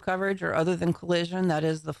comprehensive coverage or other than collision, that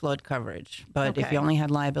is the flood coverage. But if you only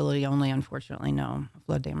had liability only, unfortunately, no,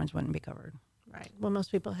 flood damage wouldn't be covered. Right. Well,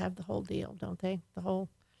 most people have the whole deal, don't they? The whole.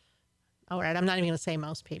 All right, I'm not even going to say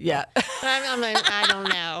most people. Yeah. I don't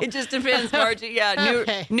know. It just depends, Margie. Yeah,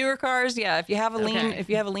 Okay. newer cars, yeah. If you have a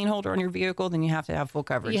lien holder on your vehicle, then you have to have full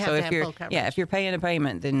coverage. You have to have full coverage. Yeah, if you're paying a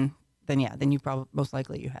payment, then you probably most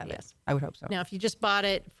likely you have it. I would hope so. Now, if you just bought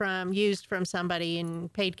it used from somebody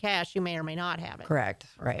and paid cash, you may or may not have it. Correct.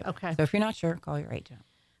 Right. Okay. So if you're not sure, call your agent.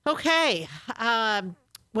 Okay.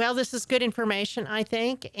 Well, this is good information, I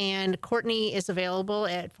think. And Courtney is available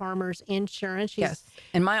at Farmers Insurance. Yes.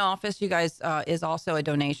 And my office, you guys, is also a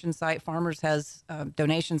donation site. Farmers has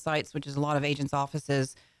donation sites, which is a lot of agents'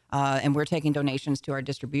 offices. And we're taking donations to our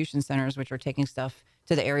distribution centers, which are taking stuff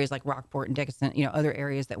to the areas like Rockport and Dickinson, other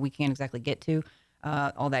areas that we can't exactly get to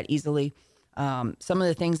all that easily. Some of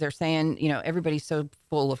the things they're saying, everybody's so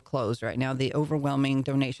full of clothes right now. The overwhelming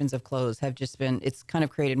donations of clothes have just it's kind of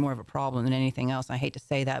created more of a problem than anything else. I hate to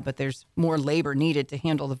say that, but there's more labor needed to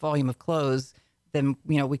handle the volume of clothes than,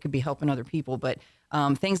 we could be helping other people. But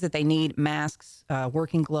things that they need, masks,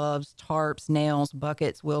 working gloves, tarps, nails,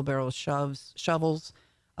 buckets, wheelbarrows, shovels,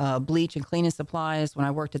 bleach and cleaning supplies. When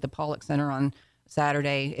I worked at the Pollock Center on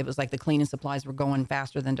Saturday, it was like the cleaning supplies were going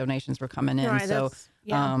faster than donations were coming in. Right, so, that's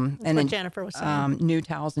and what then Jennifer was saying. New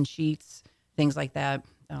towels and sheets, things like that.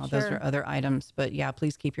 Those Sure. are other items. But yeah,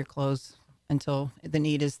 please keep your clothes until the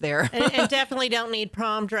need is there. and definitely don't need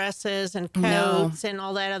prom dresses and coats and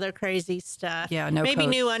all that other crazy stuff. Yeah, no Maybe coats.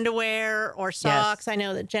 new underwear or socks. I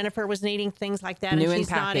know that Jennifer was needing things like that, New and and she's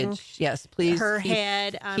nodding packaged. Yes, please. her keep-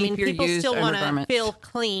 head. I keep mean, your people used still want to undergarments. feel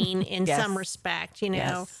clean in Yes. some respect,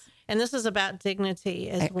 Yes. And this is about dignity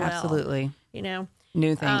as well. Absolutely.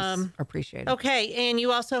 New things are appreciated. Okay, and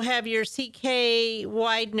you also have your CK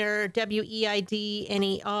Widener,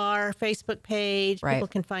 WEIDNER Facebook page. Right. People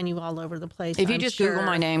can find you all over the place. If you I'm just sure. Google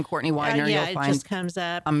my name, Courtney Widener, yeah, you'll it find just comes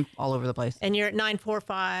up. I'm all over the place. And you're at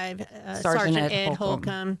 945 Sergeant Ed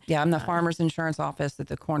Holcomb. Yeah, I'm the Farmers Insurance Office at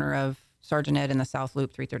the corner of Sergeant Ed and the South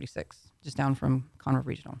Loop 336, just down from Conroe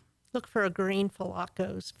Regional. Look for a green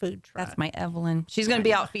Filacco's food truck. That's my Evelyn. She's going to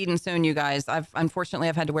be out feeding soon, you guys. I've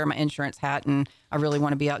had to wear my insurance hat, and I really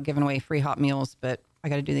want to be out giving away free hot meals, but I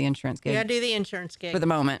got to do the insurance gig You got to do the insurance gig. for the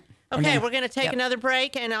moment. And Okay, then- we're going to take Yep. another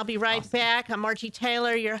break, and I'll be right back. I'm Margie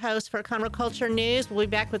Taylor, your host for Conroe Culture News. We'll be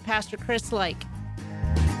back with Pastor Chris Lake.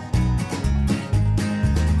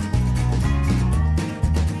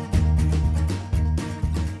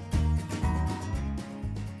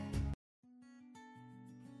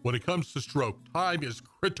 When it comes to stroke, time is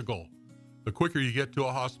critical. The quicker you get to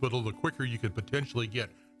a hospital, the quicker you could potentially get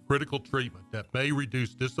critical treatment that may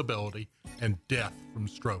reduce disability and death from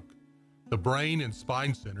stroke. The Brain and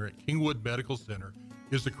Spine Center at Kingwood Medical Center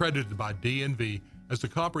is accredited by DNV as a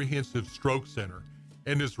comprehensive stroke center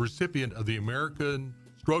and is recipient of the American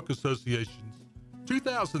Stroke Association's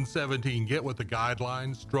 2017 Get With the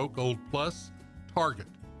Guidelines Stroke Gold Plus Target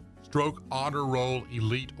Stroke Honor Roll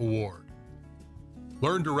Elite Award.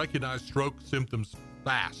 Learn to recognize stroke symptoms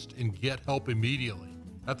fast and get help immediately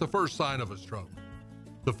at the first sign of a stroke.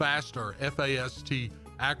 The FAST or FAST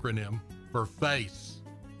acronym for face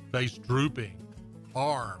drooping,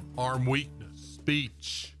 arm weakness,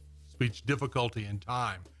 speech difficulty, and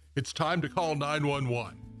time. It's time to call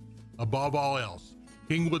 911. Above all else,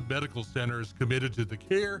 Kingwood Medical Center is committed to the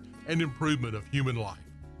care and improvement of human life.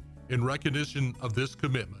 In recognition of this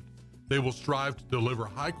commitment, they will strive to deliver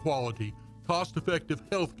high-quality, cost-effective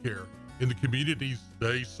health care in the communities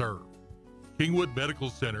they serve. Kingwood Medical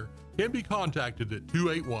Center can be contacted at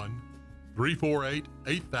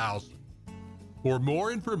 281-348-8000. For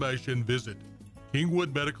more information, visit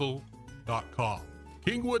kingwoodmedical.com.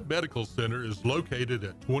 Kingwood Medical Center is located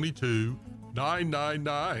at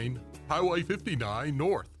 22999 Highway 59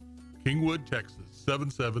 North, Kingwood, Texas,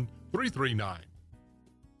 77339.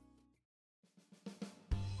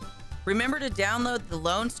 Remember to download the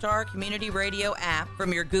Lone Star Community Radio app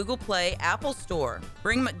from your Google Play Apple Store.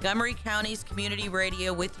 Bring Montgomery County's community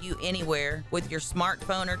radio with you anywhere with your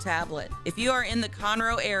smartphone or tablet. If you are in the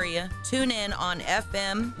Conroe area, tune in on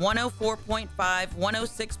FM 104.5,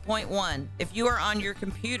 106.1. If you are on your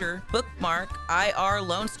computer, bookmark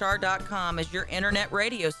irlonestar.com as your internet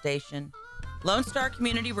radio station. Lone Star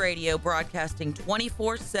Community Radio, broadcasting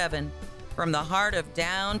 24/7 from the heart of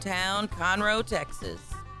downtown Conroe, Texas.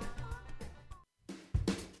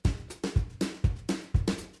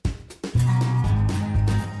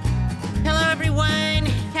 Hello, everyone.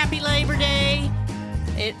 Happy Labor Day.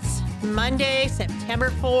 It's Monday,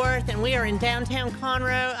 September 4th, and we are in downtown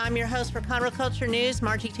Conroe. I'm your host for Conroe Culture News,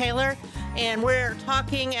 Margie Taylor, and we're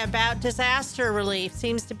talking about disaster relief.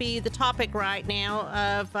 Seems to be the topic right now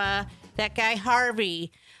of that guy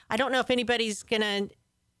Harvey. I don't know if anybody's going to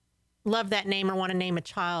love that name or want to name a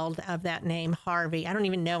child of that name, Harvey. I don't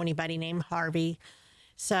even know anybody named Harvey,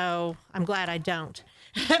 so I'm glad I don't.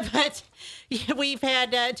 But we've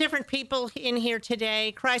had different people in here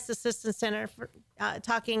today. Crisis Assistance Center for,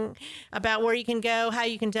 talking about where you can go, how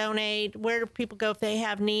you can donate, where do people go if they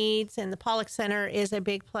have needs. And the Pollock Center is a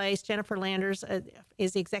big place. Jennifer Landers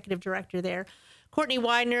is the executive director there. Courtney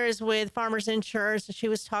Widener is with Farmers Insurance, and she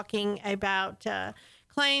was talking about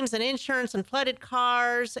claims and insurance and flooded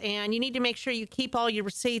cars, and you need to make sure you keep all your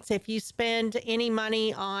receipts if you spend any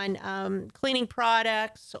money on cleaning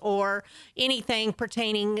products or anything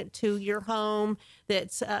pertaining to your home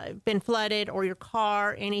that's been flooded, or your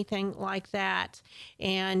car, anything like that.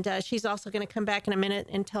 And she's also going to come back in a minute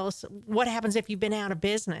and tell us what happens if you've been out of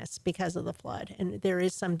business because of the flood, and there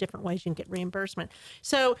is some different ways you can get reimbursement.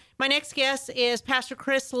 So my next guest is Pastor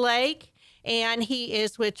Chris Lake, and he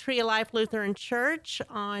is with Tree of Life Lutheran Church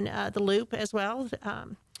on the Loop as well,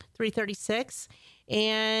 336.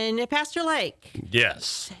 And Pastor Lake.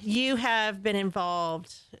 Yes. You have been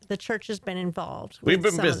involved. The church has been involved. We've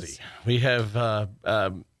been busy. We have,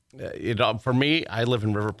 for me, I live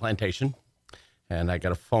in River Plantation, and I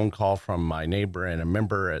got a phone call from my neighbor and a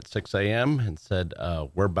member at 6 a.m. and said,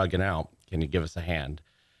 we're bugging out. Can you give us a hand?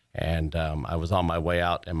 And I was on my way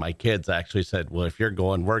out, and my kids actually said, well, if you're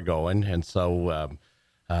going, we're going. And so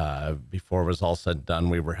before it was all said and done,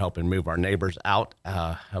 we were helping move our neighbors out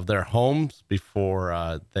of their homes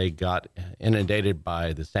before they got inundated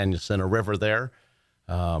by the San Jacinto River there.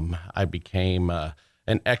 I became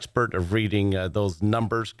an expert of reading those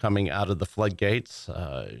numbers coming out of the floodgates.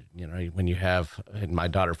 When you have, and my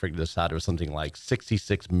daughter figured this out, it was something like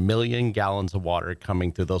 66 million gallons of water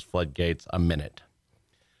coming through those floodgates a minute.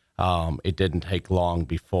 It didn't take long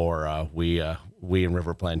before we in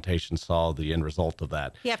River Plantation saw the end result of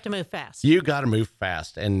that. You have to move fast. You got to move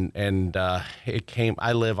fast, and it came.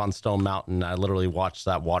 I live on Stone Mountain. I literally watched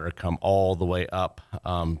that water come all the way up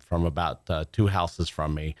from about 2 houses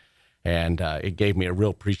from me, and it gave me a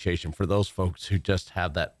real appreciation for those folks who just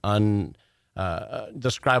have that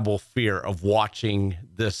undescribable fear of watching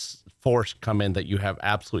this force come in that you have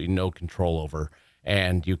absolutely no control over.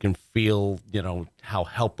 And you can feel, how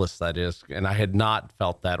helpless that is. And I had not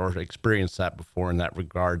felt that or experienced that before in that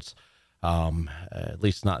regards, at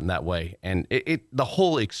least not in that way. And the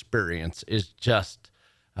whole experience is just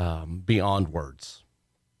beyond words.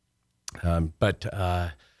 But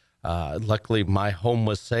luckily, my home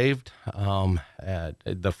was saved.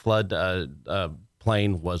 The flood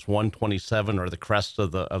plain was 127, or the crest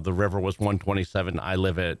of the river was 127. I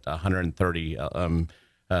live at 130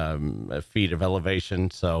 feet of elevation.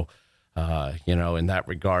 So, in that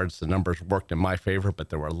regards, the numbers worked in my favor, but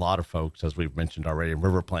there were a lot of folks, as we've mentioned already, in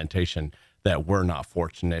River Plantation that were not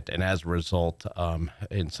fortunate. And as a result,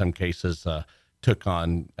 in some cases, took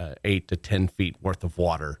on 8 to 10 feet worth of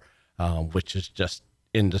water, which is just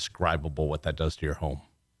indescribable what that does to your home.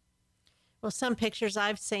 Well, some pictures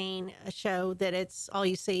I've seen show that it's all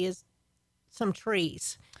you see is some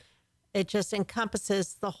trees. It just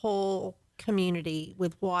encompasses the whole community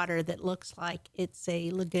with water that looks like it's a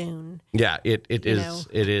lagoon. Yeah, it is.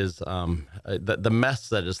 It is. The mess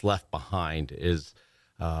that is left behind is,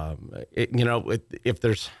 if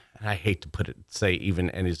there's, I hate to say even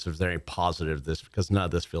any sort of very positive this, because none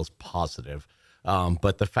of this feels positive.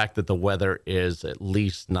 But the fact that the weather is at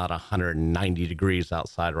least not 190 degrees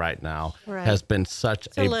outside right now has been such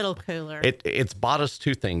a little cooler. It's bought us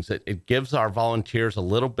two things. It gives our volunteers a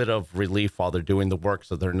little bit of relief while they're doing the work,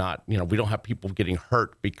 so they're not, we don't have people getting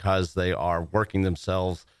hurt because they are working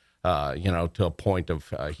themselves, to a point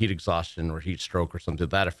of heat exhaustion or heat stroke or something to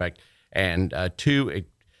that effect. And two,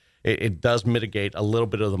 it does mitigate a little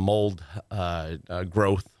bit of the mold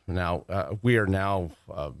growth. Now, we are now,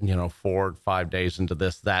 4 or 5 days into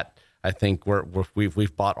this. That I think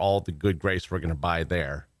we've bought all the good grapes we're going to buy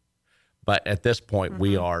there. But at this point,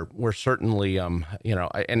 we're certainly, and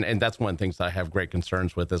that's one of the things that I have great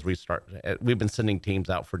concerns with as we've been sending teams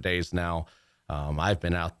out for days now. I've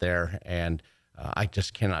been out there, and I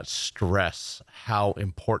just cannot stress how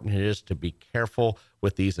important it is to be careful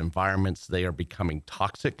with these environments. They are becoming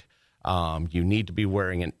toxic. You need to be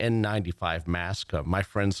wearing an N95 mask. My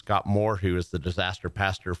friend Scott Moore, who is the disaster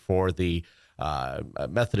pastor for the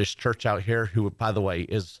Methodist Church out here, who, by the way,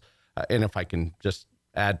 is, and if I can just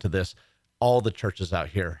add to this, all the churches out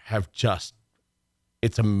here have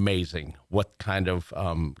it's amazing what kind of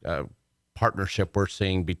partnership we're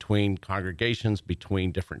seeing between congregations,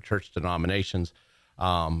 between different church denominations.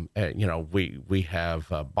 We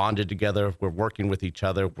have bonded together. We're working with each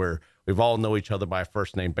other. We've all know each other by a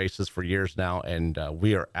first name basis for years now, and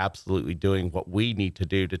we are absolutely doing what we need to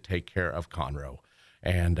do to take care of Conroe.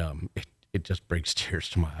 And it just brings tears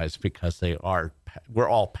to my eyes because we're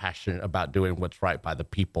all passionate about doing what's right by the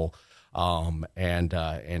people. And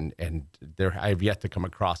I've yet to come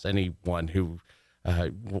across anyone who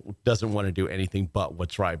doesn't want to do anything but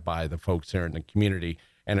what's right by the folks here in the community.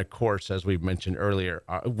 And of course, as we've mentioned earlier,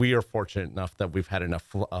 we are fortunate enough that we've had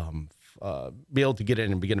enough be able to get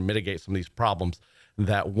in and begin to mitigate some of these problems,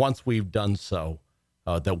 that once we've done so,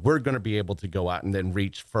 that we're going to be able to go out and then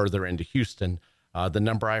reach further into Houston. The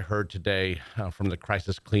number I heard today from the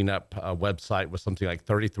Crisis Cleanup website was something like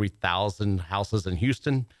 33,000 houses in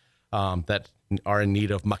Houston that are in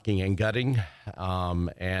need of mucking and gutting.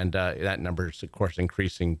 And that number is, of course,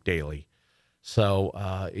 increasing daily. So,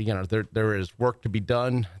 there is work to be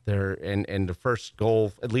done there. And the first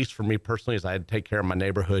goal, at least for me personally, is I had to take care of my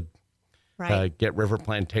neighborhood, get River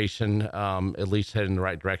Plantation at least head in the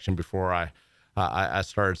right direction before I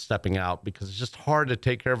started stepping out, because it's just hard to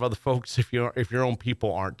take care of other folks if your own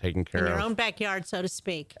people aren't taken care of. In your own backyard, so to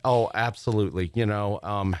speak. Oh, absolutely.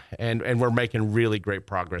 And we're making really great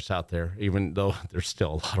progress out there, even though there's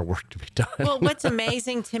still a lot of work to be done. Well, what's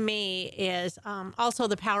amazing to me is also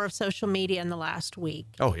the power of social media in the last week.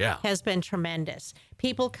 Oh, yeah. Has been tremendous.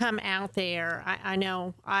 People come out there. I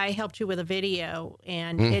know I helped you with a video,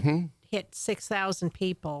 and it hit 6,000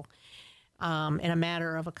 people. In a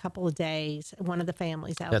matter of a couple of days, one of the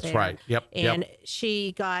families out there. That's right. Yep. And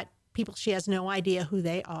she got people, she has no idea who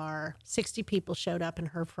they are. 60 people showed up in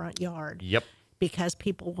her front yard. Yep. Because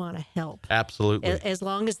people want to help. Absolutely. As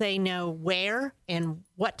long as they know where and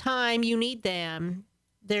what time you need them,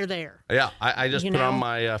 they're there. Yeah. I just put on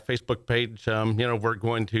my Facebook page, we're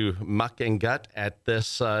going to muck and gut at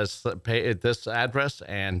this address.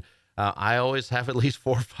 And I always have at least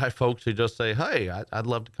 4 or 5 folks who just say, hey, I'd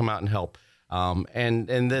love to come out and help. And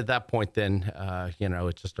at that point, then,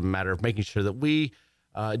 it's just a matter of making sure that we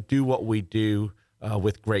do what we do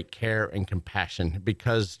with great care and compassion,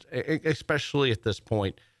 because especially at this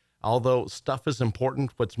point, although stuff is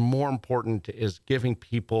important, what's more important is giving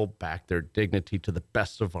people back their dignity to the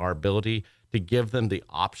best of our ability, to give them the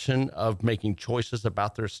option of making choices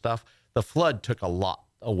about their stuff. The flood took a lot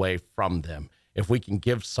away from them. If we can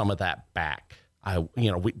give some of that back,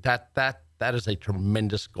 that is a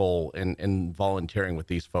tremendous goal in volunteering with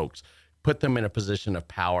these folks. Put them in a position of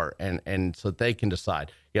power, and so they can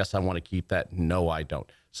decide, yes, I want to keep that. No, I don't.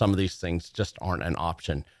 Some of these things just aren't an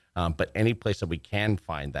option. But any place that we can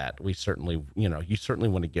find that, we certainly, you certainly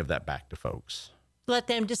want to give that back to folks. Let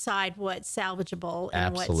them decide what's salvageable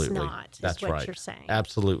and Absolutely. What's not. That's is what right. You're saying.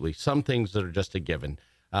 Absolutely. Some things that are just a given.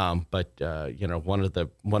 But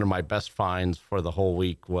one of my best finds for the whole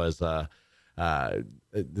week was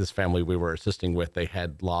this family we were assisting with. They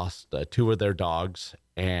had lost 2 of their dogs,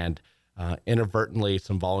 and inadvertently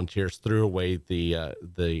some volunteers threw away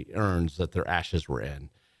the urns that their ashes were in.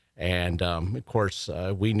 And of course,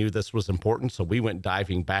 we knew this was important, so we went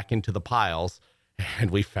diving back into the piles,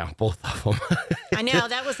 and we found both of them. I know,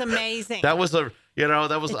 that was amazing. That was it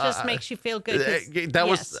just makes you feel good.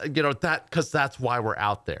 Because that's why we're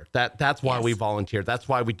out there. That's why we volunteer. That's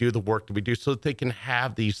why we do the work that we do, so that they can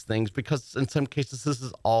have these things, because in some cases this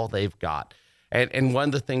is all they've got. And one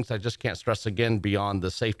of the things I just can't stress again beyond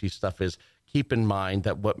the safety stuff is keep in mind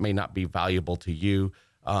that what may not be valuable to you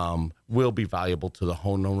will be valuable to the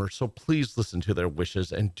homeowner. So please listen to their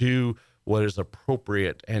wishes and do what is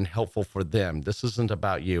appropriate and helpful for them. This isn't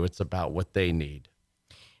about you. It's about what they need.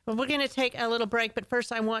 Well, we're going to take a little break, but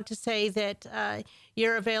first I want to say that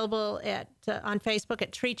you're available on Facebook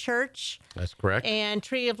at Tree Church. That's correct. And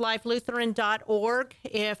treeoflifelutheran.org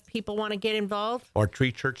if people want to get involved. Or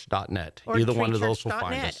treechurch.net. Either one of those will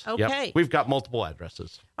find us. Okay. Yep. We've got multiple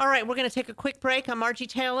addresses. All right, we're going to take a quick break. I'm Margie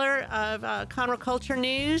Taylor of Conroe Culture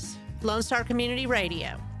News, Lone Star Community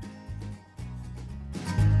Radio.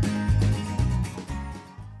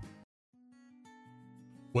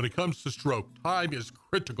 When it comes to stroke, time is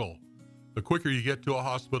critical. The quicker you get to a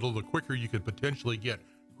hospital, the quicker you could potentially get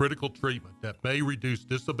critical treatment that may reduce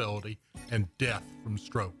disability and death from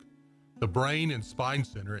stroke. The Brain and Spine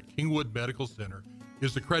Center at Kingwood Medical Center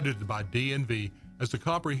is accredited by DNV as a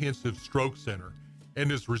comprehensive stroke center and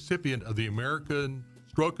is recipient of the American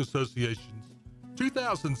Stroke Association's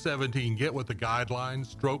 2017 Get With the Guidelines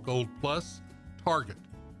Stroke Gold Plus Target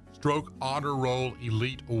Stroke Honor Roll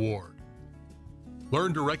Elite Award.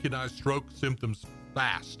 Learn to recognize stroke symptoms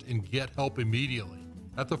fast and get help immediately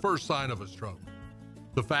at the first sign of a stroke.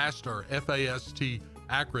 The FAST or FAST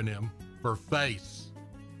acronym for face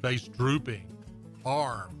drooping,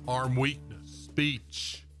 arm weakness,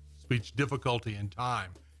 speech difficulty, and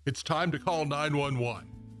time. It's time to call 911.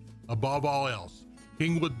 Above all else,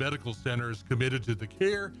 Kingwood Medical Center is committed to the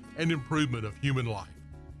care and improvement of human life.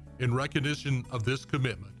 In recognition of this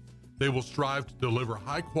commitment, they will strive to deliver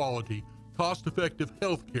high-quality, cost-effective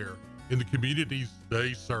health care in the communities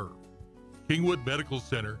they serve. Kingwood Medical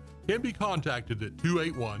Center can be contacted at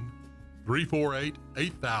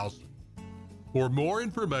 281-348-8000. For more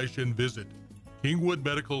information, visit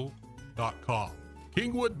kingwoodmedical.com.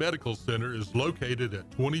 Kingwood Medical Center is located at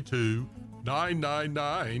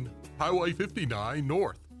 22999 Highway 59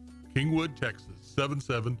 North, Kingwood, Texas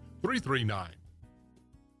 77339.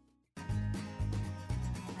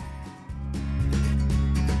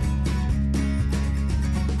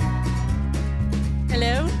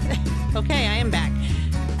 Hello. Okay, I am back.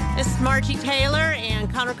 This is Margie Taylor and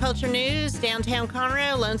Conroe Culture News, downtown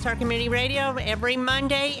Conroe, Lone Star Community Radio, every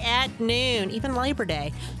Monday at noon, even Labor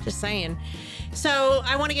Day, just saying. So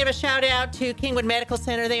I want to give a shout out to Kingwood Medical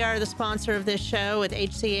Center. They are the sponsor of this show with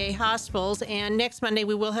HCA Hospitals. And next Monday,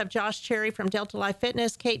 we will have Josh Cherry from Delta Life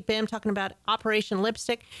Fitness, Kate Bim talking about Operation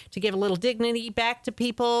Lipstick to give a little dignity back to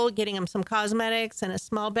people, getting them some cosmetics and a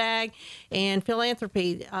small bag, and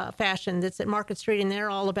philanthropy fashion that's at Market Street. And they're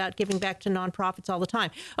all about giving back to nonprofits all the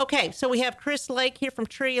time. Okay, so we have Chris Lake here from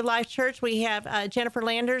Tree of Life Church. We have Jennifer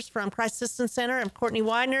Landers from Christ Assistance Center and Courtney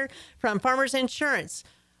Widener from Farmers Insurance.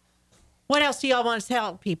 What else do y'all want to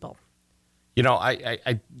tell people? You know, I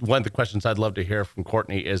one of the questions I'd love to hear from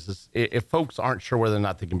Courtney is if folks aren't sure whether or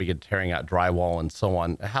not they can begin tearing out drywall and so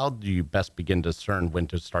on, how do you best begin to discern when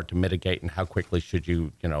to start to mitigate, and how quickly should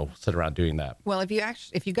you sit around doing that? Well, if you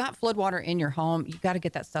got flood water in your home, you got to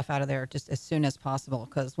get that stuff out of there just as soon as possible,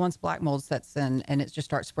 because once black mold sets in and it just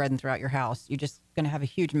starts spreading throughout your house, you're just going to have a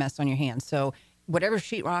huge mess on your hands. So whatever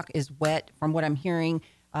sheetrock is wet, from what I'm hearing,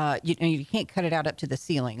 you can't cut it out up to the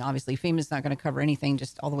ceiling. Obviously, FEMA's not going to cover anything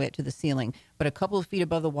just all the way up to the ceiling. But a couple of feet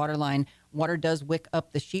above the water line, water does wick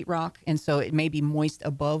up the sheetrock, and so it may be moist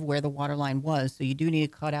above where the water line was. So you do need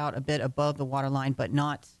to cut out a bit above the water line, but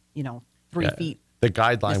not 3 feet. The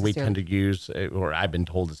guideline we tend to use, or I've been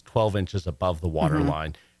told, is 12 inches above the water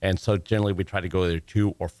line. And so generally we try to go either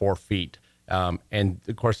 2 or 4 feet. And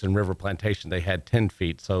of course, in River Plantation, they had 10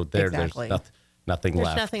 feet. So there's nothing left.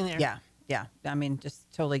 There's nothing there. Yeah. I mean, just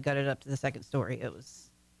totally gutted up to the second story. It's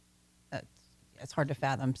hard to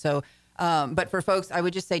fathom. So, but for folks, I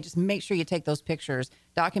would just say, just make sure you take those pictures,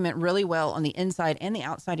 document really well on the inside and the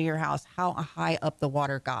outside of your house how high up the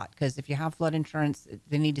water got. Because if you have flood insurance,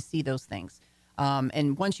 they need to see those things.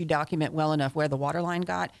 And once you document well enough where the water line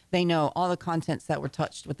got, they know all the contents that were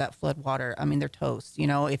touched with that flood water. I mean, they're toast.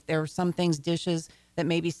 If there were some things, dishes that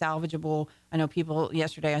may be salvageable. I know people,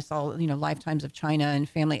 yesterday I saw, lifetimes of china and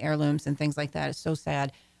family heirlooms and things like that. It's so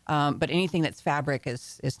sad. But anything that's fabric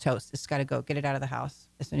is toast. It's got to go. Get it out of the house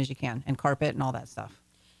as soon as you can, and carpet and all that stuff.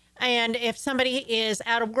 And if somebody is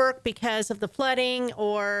out of work because of the flooding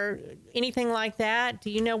or anything like that, do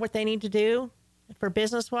you know what they need to do for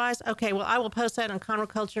business-wise? Okay, well, I will post that on Conroe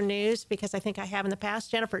Culture News because I think I have in the past.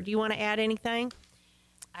 Jennifer, do you want to add anything?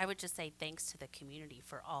 I would just say thanks to the community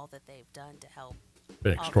for all that they've done to help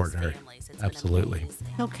been extraordinary. Absolutely.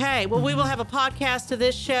 Okay. Well, we will have a podcast of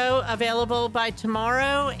this show available by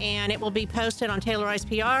tomorrow, and it will be posted on Taylor Ice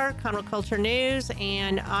PR, Conroe Culture News,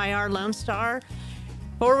 and IR Lone Star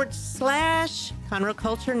 / Conroe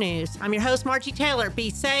Culture News. I'm your host, Margie Taylor. Be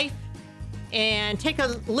safe and take a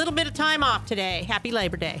little bit of time off today. Happy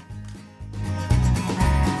Labor Day.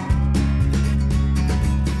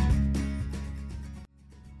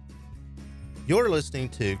 You're listening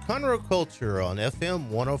to Conroe Culture on FM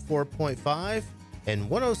 104.5 and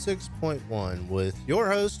 106.1 with your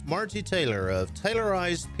host, Margie Taylor of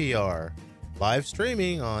Taylorized PR. Live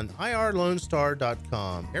streaming on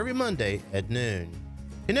irlonestar.com every Monday at noon.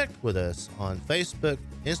 Connect with us on Facebook,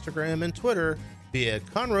 Instagram, and Twitter via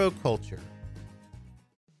Conroe Culture.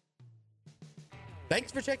 Thanks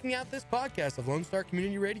for checking out this podcast of Lone Star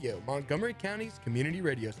Community Radio, Montgomery County's community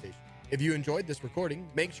radio station. If you enjoyed this recording,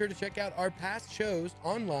 make sure to check out our past shows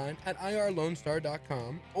online at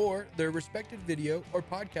irlonestar.com or their respective video or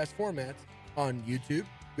podcast formats on YouTube,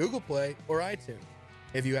 Google Play, or iTunes.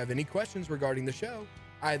 If you have any questions regarding the show,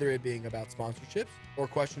 either it being about sponsorships or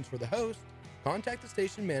questions for the host, contact the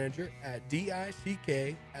station manager at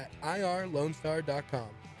dick@irlonestar.com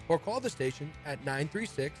or call the station at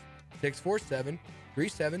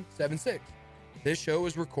 936-647-3776. This show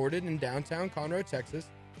was recorded in downtown Conroe, Texas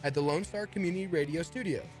at the Lone Star Community Radio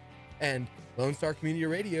Studios, and Lone Star Community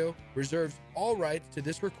Radio reserves all rights to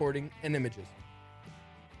this recording and images.